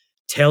in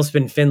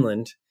Tailspin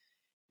Finland.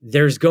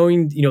 There's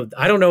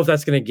I don't know if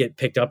that's going to get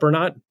picked up or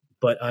not,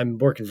 but I'm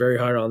working very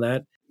hard on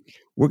that.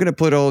 We're gonna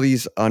put all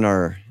these on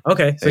our.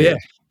 Okay, so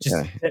just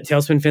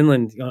Tailspin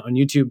Finland on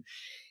YouTube,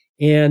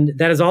 and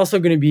that is also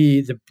going to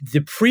be the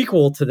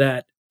prequel to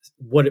that.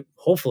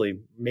 Hopefully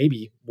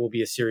maybe will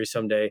be a series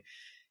someday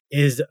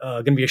is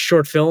going to be a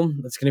short film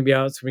that's going to be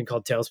out. It's going to be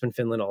called Tailspin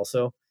Finland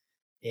also,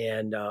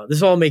 and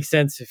this all makes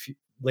sense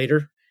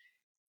later.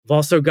 I've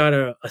also got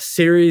a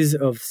series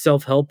of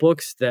self-help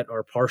books that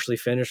are partially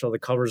finished. All the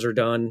covers are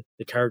done.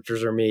 The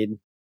characters are made.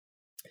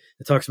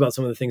 It talks about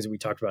some of the things that we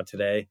talked about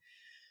today.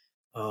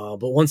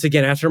 But once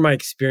again, after my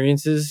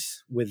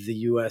experiences with the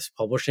U.S.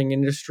 publishing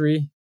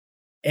industry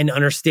and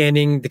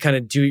understanding the kind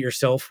of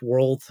do-it-yourself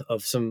world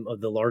of some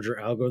of the larger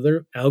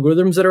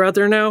algorithms that are out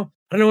there now,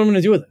 I don't know what I'm going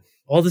to do with it.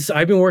 All this,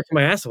 I've been working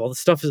my ass off. All this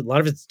stuff, a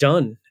lot of it's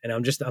done. And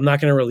I'm not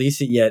going to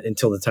release it yet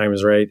until the time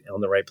is right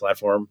on the right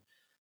platform.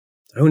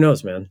 Who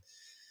knows, man?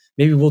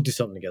 Maybe we'll do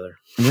something together.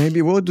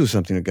 Maybe we'll do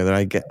something together.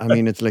 I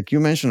mean, it's like you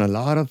mentioned a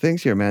lot of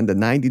things here, man. The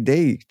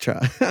 90-day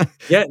trial.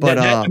 Yeah, but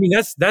I mean,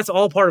 that's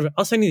all part of it.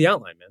 I'll send you the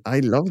outline, man. I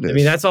love this. I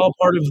mean, that's all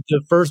part of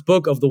the first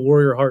book of the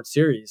Warrior Heart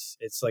series.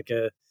 It's like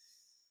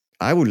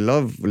I would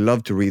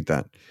love to read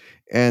that.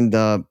 And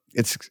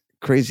it's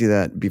crazy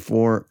that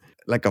before,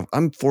 like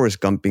I'm Forrest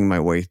Gumping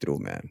my way through,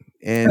 man.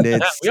 And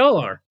it's we all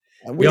are.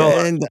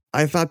 And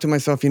I thought to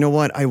myself, you know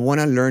what? I want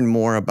to learn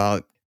more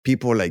about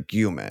people like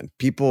you, man.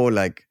 People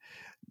like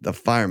the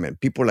firemen,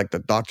 people like the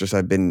doctors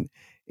I've been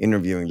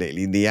interviewing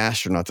lately, the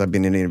astronauts I've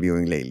been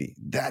interviewing lately.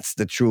 That's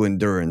the true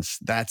endurance.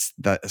 That's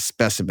the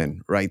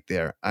specimen right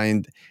there.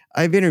 And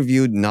I've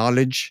interviewed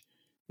knowledge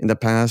in the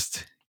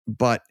past,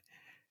 but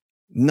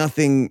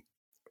nothing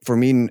for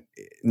me,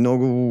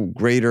 no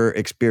greater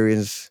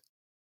experience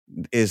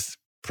is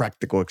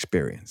practical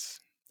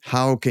experience.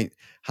 How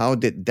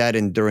did that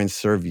endurance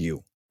serve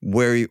you?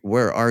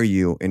 Where are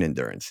you in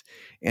endurance?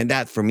 And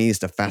that for me is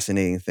the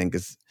fascinating thing,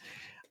 because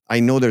I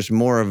know there's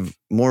more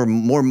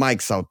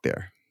mics out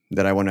there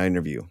that I want to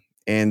interview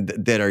and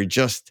that are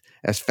just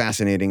as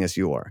fascinating as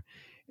you are.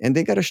 And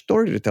they got a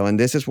story to tell. And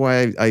this is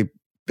why I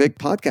picked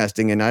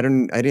podcasting, and I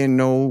didn't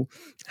know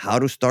how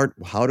to start,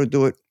 how to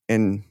do it.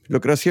 And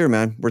look at us here,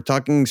 man. We're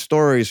talking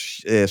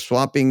stories,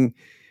 swapping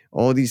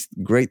all these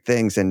great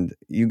things. And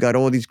you got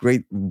all these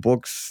great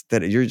books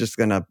that you're just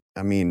gonna,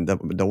 I mean,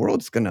 the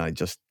world's gonna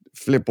just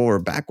flip over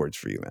backwards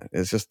for you, man.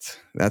 It's just,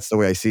 that's the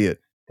way I see it.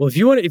 Well, if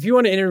you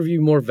want to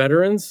interview more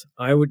veterans,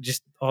 I would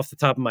just off the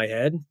top of my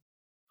head,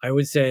 I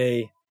would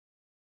say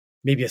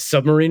maybe a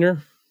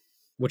submariner,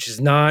 which is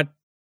not,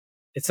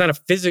 it's not a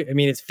physical, I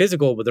mean, it's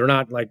physical, but they're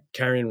not like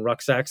carrying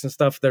rucksacks and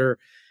stuff. I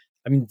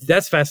mean,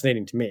 that's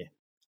fascinating to me.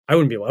 I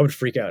would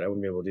freak out. I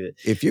wouldn't be able to do it.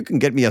 If you can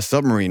get me a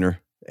submariner,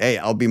 hey,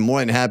 I'll be more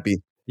than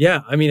happy.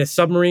 Yeah. I mean, a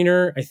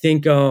submariner, I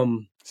think,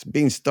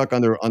 being stuck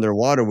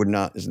underwater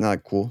is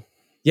not cool.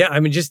 Yeah. I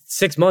mean, just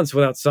 6 months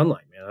without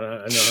sunlight, man. I know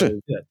how to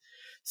do that.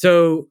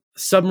 So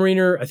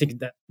submariner, I think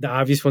that the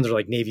obvious ones are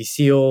like Navy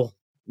SEAL,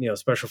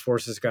 special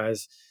forces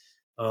guys.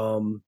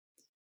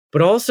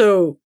 But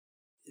also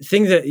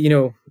things that,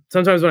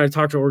 sometimes when I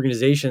talk to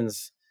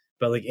organizations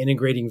about like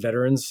integrating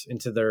veterans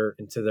into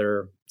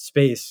their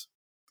space,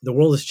 the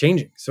world is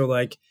changing. So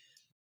like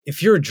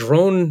if you're a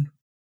drone,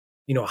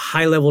 a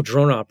high level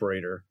drone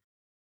operator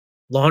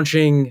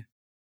launching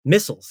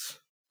missiles,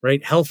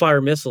 right?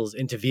 Hellfire missiles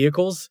into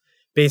vehicles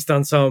based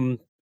on some,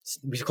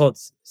 we call it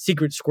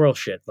secret squirrel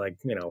shit, like,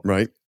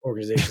 right.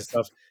 Organization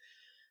stuff.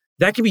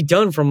 That can be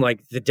done from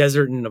like the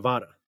desert in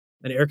Nevada,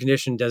 an air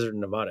conditioned desert in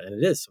Nevada. And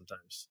it is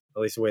sometimes,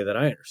 at least the way that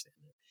I understand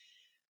it.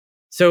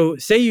 So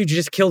say you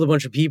just killed a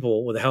bunch of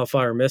people with a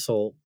Hellfire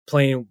missile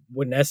playing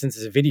what in essence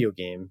is a video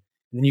game.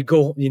 And then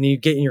you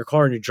get in your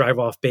car and you drive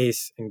off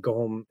base and go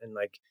home and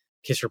like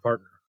kiss your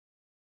partner.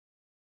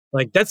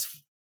 Like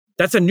that's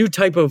a new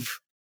type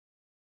of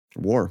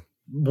war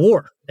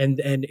and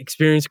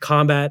experience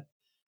combat,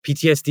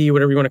 PTSD,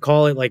 whatever you want to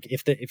call it. Like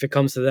if it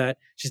comes to that,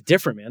 it's just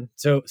different, man.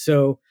 So,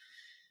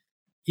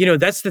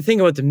 that's the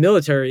thing about the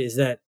military is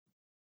that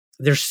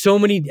there's so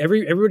many,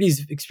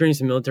 everybody's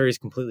experience in the military is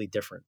completely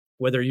different.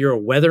 Whether you're a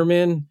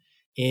weatherman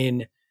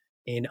in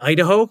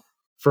Idaho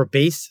for a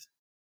base,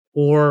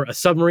 or a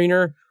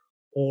submariner,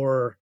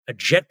 or a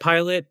jet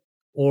pilot,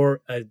 or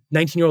a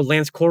 19-year-old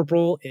Lance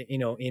Corporal, in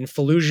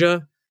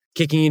Fallujah,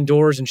 kicking in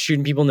doors and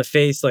shooting people in the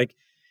face. Like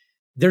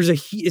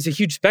it's a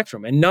huge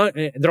spectrum, and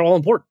they're all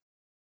important.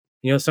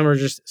 Some are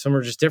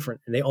just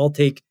different, and they all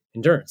take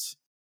endurance.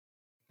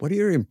 What are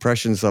your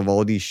impressions of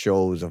all these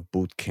shows of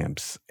boot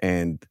camps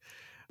and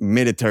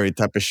military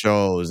type of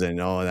shows and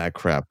all that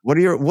crap? What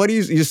do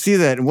you see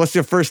that? What's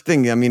your first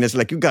thing? I mean, it's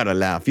like, you got to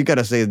laugh. You got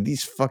to say,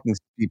 these fucking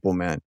people,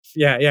 man.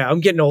 Yeah.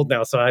 I'm getting old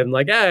now. So I'm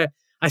like, I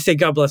say,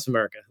 God bless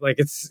America. Like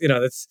it's,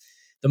 that's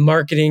the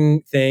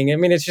marketing thing. I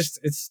mean,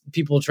 it's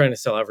people trying to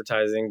sell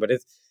advertising, but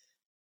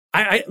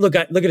I look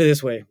at it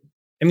this way.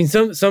 I mean,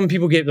 some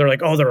people they're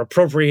like, oh, they're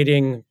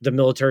appropriating the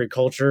military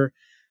culture.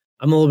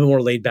 I'm a little bit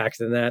more laid back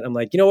than that. I'm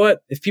like, you know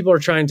what? If people are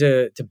trying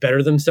to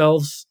better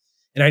themselves,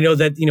 and I know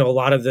that, a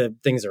lot of the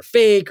things are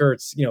fake, or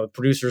it's,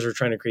 producers are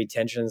trying to create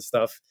tension and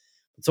stuff.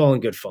 It's all in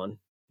good fun.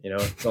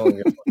 It's all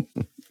in good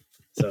fun.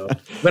 So,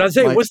 but I'd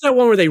say, My- what's that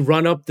one where they got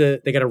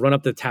to run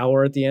up the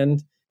tower at the end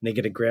and they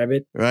get to grab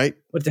it? right?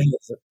 What the hell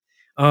is it?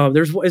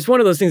 It's one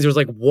of those things. There's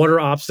like water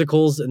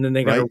obstacles, and then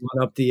they got to Right.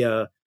 run up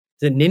the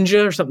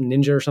ninja or something.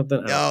 Ninja or something.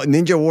 I don't know.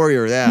 Oh, Ninja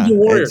Warrior. Yeah. Ninja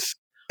Warrior.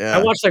 Yeah.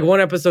 I watched like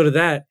one episode of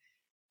that,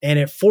 and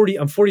at 40,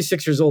 I'm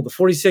 46 years old. At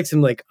 46,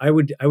 I'm like, I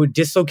would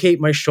dislocate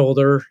my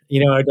shoulder.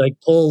 You know, I'd like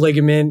pull a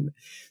ligament.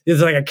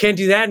 It's like I can't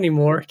do that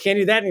anymore. Can't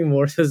do that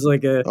anymore. So it's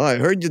like Oh, I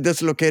heard you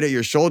dislocated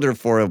your shoulder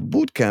for a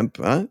boot camp,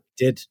 huh?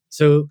 did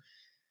so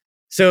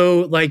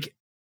like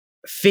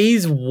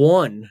phase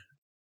one.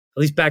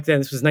 At least back then,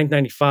 this was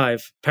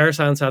 1995, Paris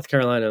Island, South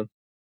Carolina.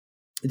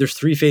 There's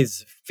 3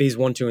 phases: phase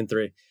 1, 2, and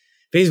 3.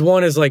 Phase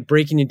 1 is like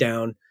breaking you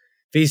down.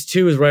 Phase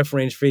 2 is rifle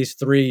range. Phase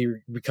 3, you're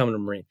becoming a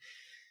Marine.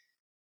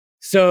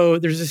 So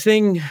there's this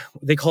thing,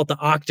 they call it the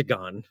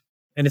octagon.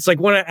 And it's like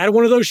at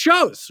one of those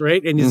shows,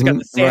 right? And it's got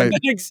the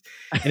sandbags,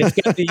 and it's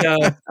got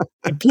the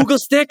puga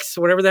sticks,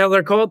 whatever the hell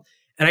they're called.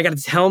 And I got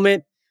this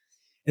helmet.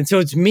 And so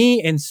it's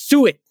me and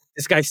Suet.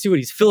 This guy, Suet,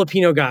 he's a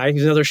Filipino guy.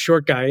 He's another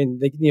short guy,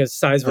 and they,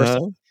 size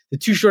versus the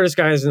 2 shortest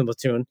guys in the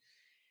platoon.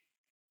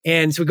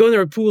 And so we go in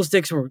there with pool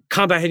sticks, and we're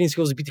combat hitting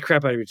skills to beat the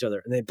crap out of each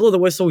other. And they blow the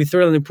whistle, we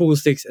throw it on the pool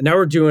sticks, and now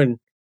we're doing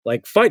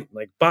like fighting,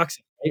 like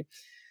boxing, right?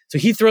 So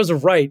he throws a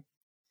right.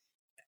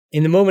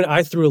 In the moment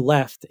I threw a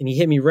left, and he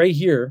hit me right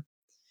here,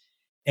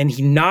 and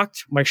he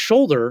knocked my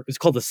shoulder. It's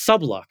called the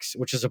sublux,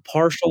 which is a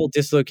partial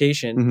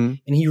dislocation. Mm-hmm.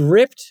 And he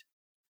ripped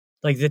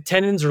like the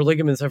tendons or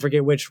ligaments, I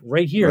forget which,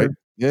 right here, Right.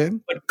 Yeah.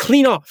 but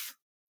clean off.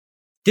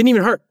 Didn't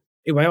even hurt.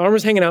 My arm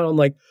was hanging out. I'm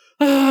like,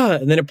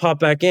 and then it popped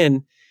back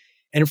in.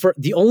 And for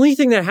the only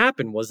thing that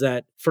happened was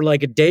that for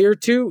like a day or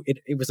two,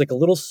 it was like a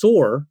little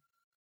sore,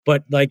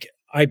 but like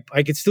I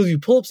could still do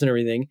pull-ups and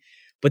everything.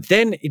 But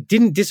then it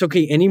didn't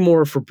dislocate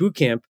anymore for boot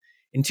camp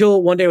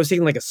until one day I was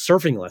taking like a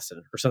surfing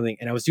lesson or something,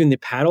 and I was doing the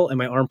paddle and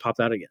my arm popped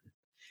out again.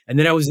 And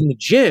then I was in the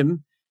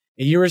gym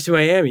at University of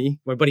Miami,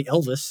 my buddy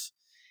Elvis,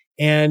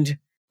 and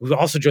we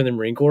also joined the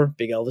Marine Corps,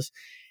 big Elvis,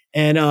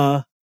 and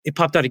it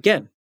popped out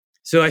again.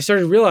 So I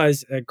started to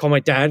realize, I called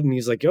my dad, and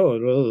he's like,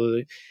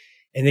 oh,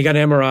 and they got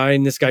an MRI,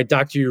 and this guy,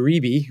 Dr.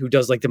 Uribe, who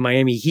does like the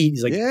Miami Heat,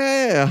 he's like,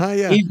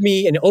 gave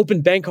me an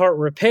open bank heart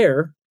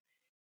repair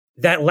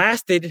that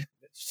lasted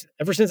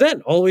ever since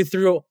then, all the way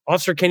through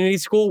Officer Kennedy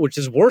School, which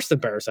is worse than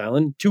Paris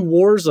Island, 2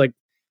 wars, like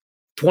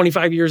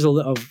 25 years of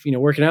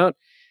working out.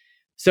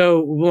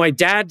 So when my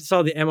dad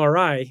saw the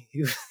MRI,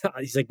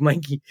 he's like,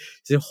 Mikey, he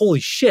said,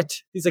 holy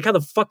shit. He's like, how the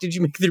fuck did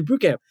you make it through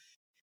boot camp?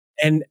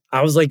 And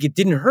I was like, it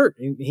didn't hurt.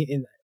 And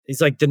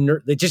he's like,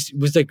 it just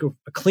was like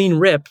a clean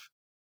rip,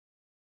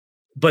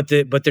 but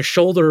the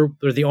shoulder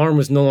or the arm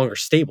was no longer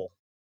stable.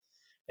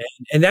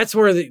 And that's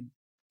where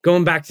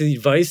going back to the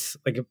advice,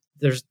 like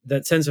there's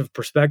that sense of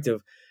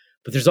perspective,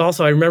 but there's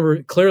also, I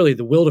remember clearly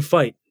the will to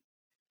fight.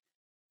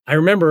 I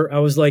remember I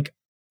was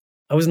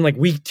in like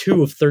week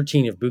 2 of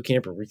 13 of boot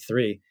camp or week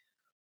 3.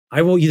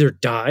 I will either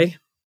die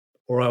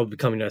or I will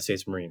become a United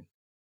States Marine,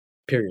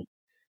 period.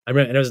 I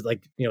remember, and I was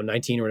like,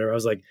 19 or whatever. I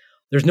was like,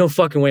 there's no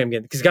fucking way I'm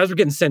getting, because guys were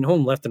getting sent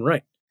home left and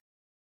right.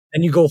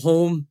 And you go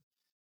home,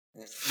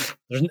 it's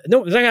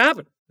not going to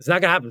happen. It's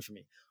not going to happen for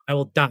me. I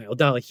will die. I'll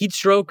die like heat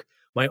stroke.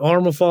 My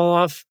arm will fall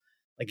off.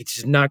 Like it's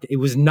just not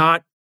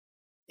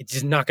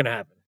going to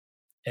happen.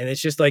 And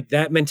it's just like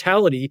that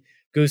mentality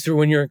goes through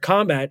when you're in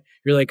combat.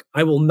 You're like,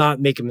 I will not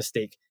make a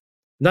mistake.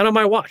 Not on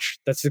my watch.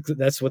 That's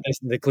what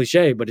the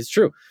cliche, but it's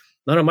true.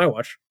 Not on my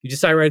watch. You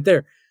decide right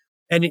there.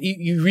 And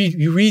you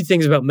read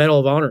things about Medal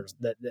of Honors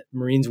that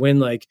Marines win,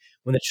 like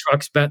when the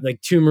truck's like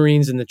 2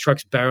 Marines and the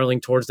truck's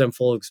barreling towards them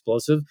full of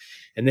explosive,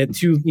 and then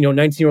 2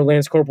 19-year-old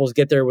Lance Corporals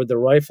get there with their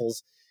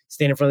rifles,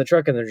 stand in front of the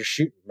truck, and they're just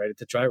shooting right at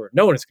the driver.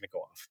 No one is going to go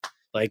off.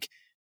 Like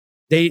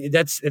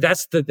that's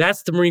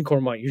the Marine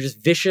Corps mind. You're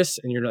just vicious,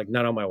 and you're like,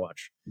 not on my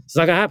watch. It's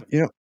not going to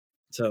happen.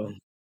 So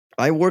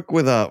I work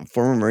with a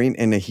former Marine,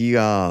 and he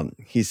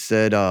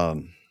said,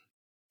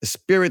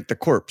 "Spirit the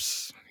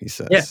corpse." He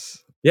says,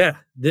 "Yeah."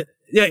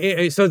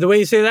 So the way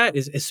you say that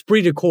is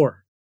esprit de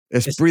corps.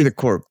 Esprit de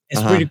corps.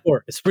 Esprit de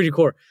corps. Esprit de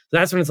corps.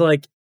 That's when it's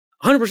like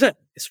 100%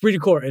 esprit de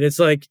corps, and it's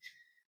like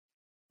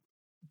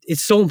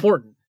it's so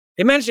important.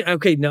 Imagine,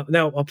 okay,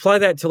 now apply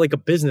that to like a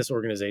business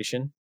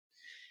organization,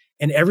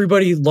 and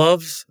everybody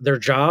loves their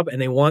job,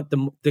 and they want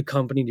the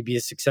company to be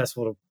as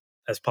successful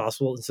as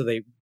possible, and so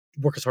they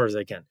work as hard as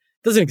they can.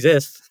 It doesn't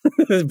exist,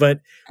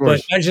 but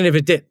imagine if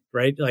it did,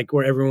 right? Like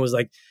where everyone was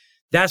like,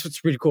 that's what's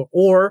pretty cool.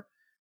 Or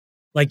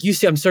like you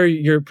see, I'm sorry,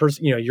 you're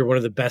one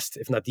of the best,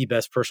 if not the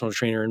best personal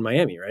trainer in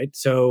Miami, right?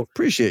 So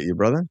appreciate you,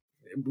 brother.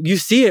 You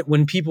see it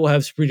when people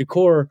have esprit de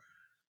corps,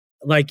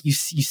 like you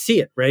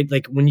see it, right?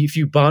 Like if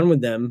you bond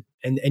with them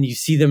and you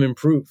see them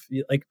improve,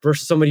 like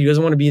versus somebody who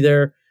doesn't want to be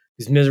there,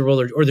 who's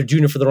miserable, or they're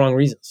doing it for the wrong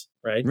reasons,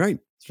 right? Right.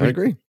 I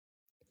agree.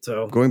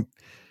 So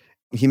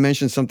he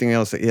mentioned something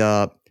else.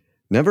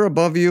 Never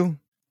above you,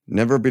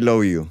 never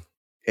below you,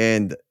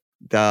 and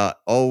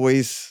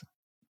always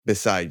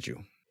beside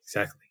you.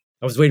 Exactly.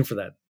 I was waiting for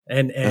that.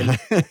 And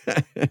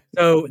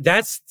so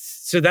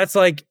that's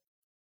like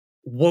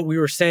what we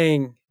were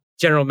saying.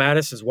 General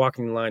Mattis is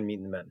walking the line,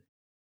 meeting the men.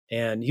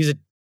 And he's a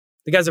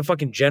The guy's a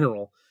fucking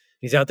general.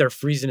 He's out there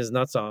freezing his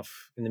nuts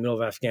off in the middle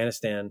of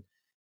Afghanistan,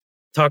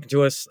 talking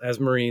to us as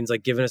Marines,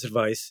 like giving us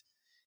advice.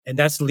 And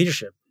that's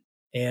leadership.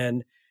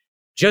 And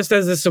just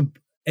as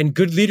and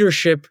good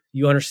leadership,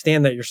 you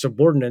understand that your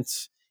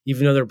subordinates,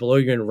 even though they're below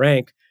you in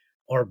rank,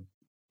 are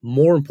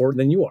more important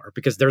than you are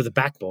because they're the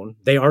backbone.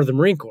 They are the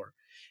Marine Corps.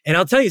 And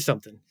I'll tell you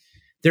something.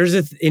 There's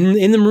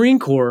in the Marine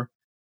Corps,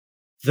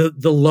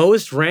 the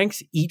lowest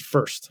ranks eat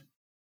first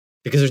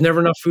because there's never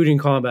enough food in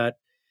combat,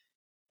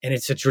 and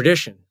it's a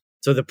tradition.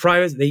 So the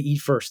privates, they eat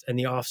first, and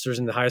the officers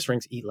in the highest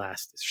ranks eat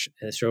last. It's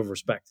a show of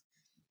respect.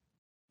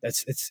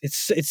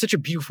 It's such a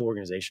beautiful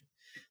organization.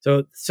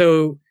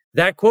 So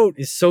that quote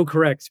is so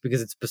correct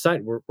because it's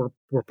beside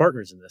we're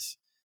partners in this.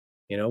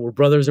 You know, we're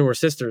brothers and we're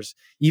sisters.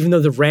 Even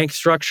though the rank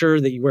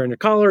structure that you wear in your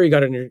collar, you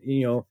got on your,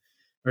 you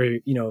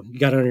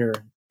got on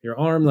your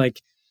arm,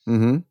 like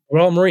we're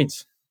all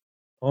Marines,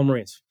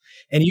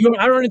 And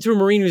I run into a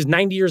Marine who's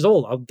 90 years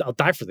old. I'll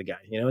die for the guy.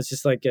 You know, it's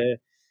just like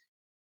it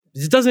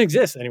doesn't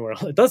exist anywhere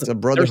else. It doesn't. It's a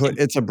brotherhood.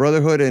 It's a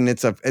brotherhood, and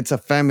it's a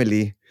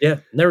family. Yeah,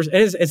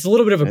 it's a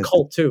little bit of a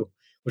cult too,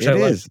 which I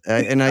like.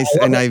 And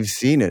I've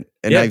seen it,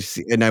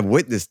 and I've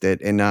witnessed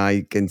it, and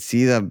I can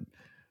see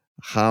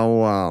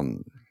how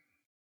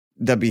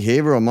the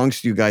behavior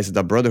amongst you guys,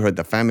 the brotherhood,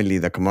 the family,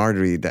 the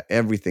camaraderie, the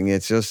everything.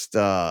 It's just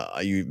a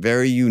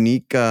very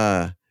unique,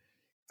 a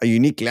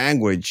unique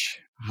language.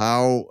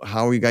 How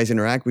you guys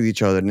interact with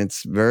each other, and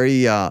it's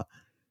very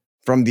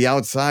from the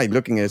outside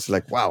looking at it, it's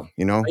like, wow,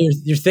 you know,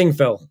 your thing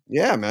fell.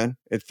 Yeah, man,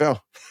 it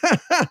fell.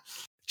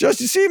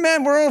 Just you see,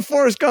 man, we're all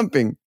Forrest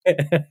Gumping.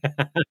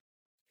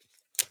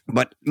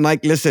 But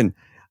Mike, listen,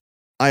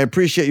 I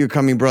appreciate you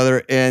coming,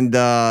 brother, and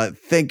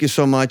thank you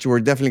so much.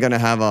 We're definitely going to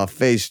have a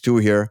phase 2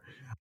 here.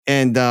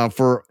 And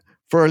for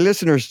our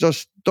listeners,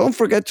 just don't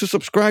forget to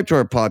subscribe to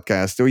our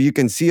podcast, or you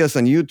can see us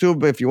on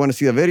YouTube if you want to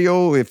see a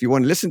video. If you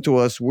want to listen to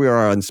us, we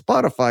are on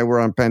Spotify, we're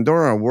on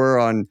Pandora, we're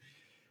on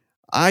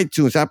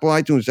iTunes, Apple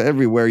iTunes,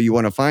 everywhere you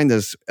want to find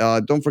us.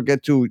 Don't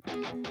forget to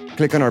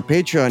click on our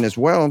Patreon as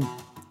well.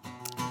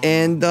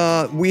 And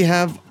we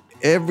have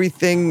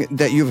everything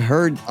that you've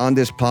heard on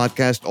this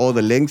podcast, all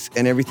the links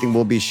and everything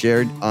will be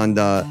shared on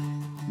the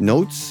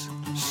notes.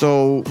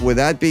 So with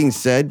that being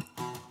said,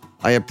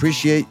 I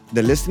appreciate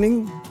the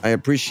listening. I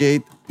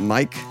appreciate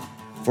Mike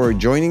for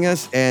joining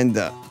us. And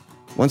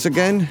once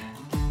again,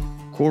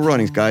 cool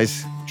runnings,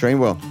 guys. Train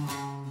well.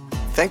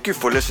 Thank you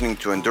for listening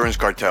to Endurance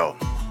Cartel.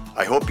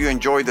 I hope you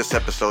enjoyed this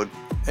episode.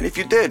 And if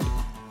you did,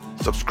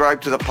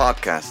 subscribe to the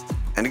podcast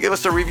and give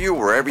us a review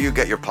wherever you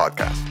get your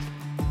podcast.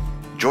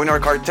 Join our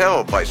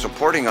cartel by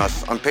supporting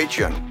us on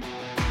Patreon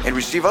and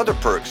receive other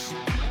perks.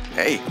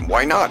 Hey,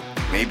 why not?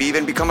 Maybe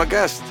even become a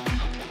guest.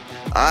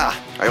 I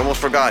almost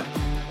forgot.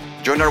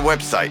 Join our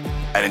website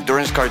at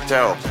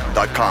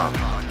endurancecartel.com.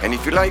 And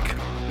if you like,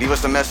 leave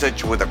us a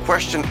message with a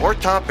question or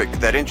topic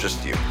that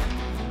interests you.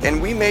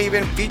 And we may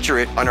even feature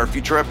it on our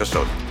future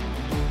episode.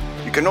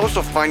 You can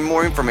also find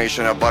more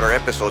information about our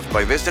episodes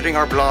by visiting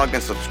our blog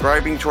and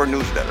subscribing to our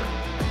newsletter.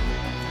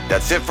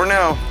 That's it for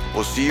now.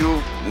 We'll see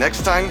you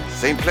next time,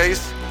 same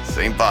place,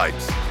 same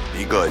vibes.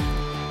 Be good.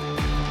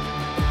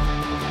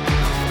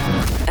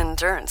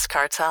 Endurance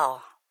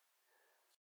Cartel.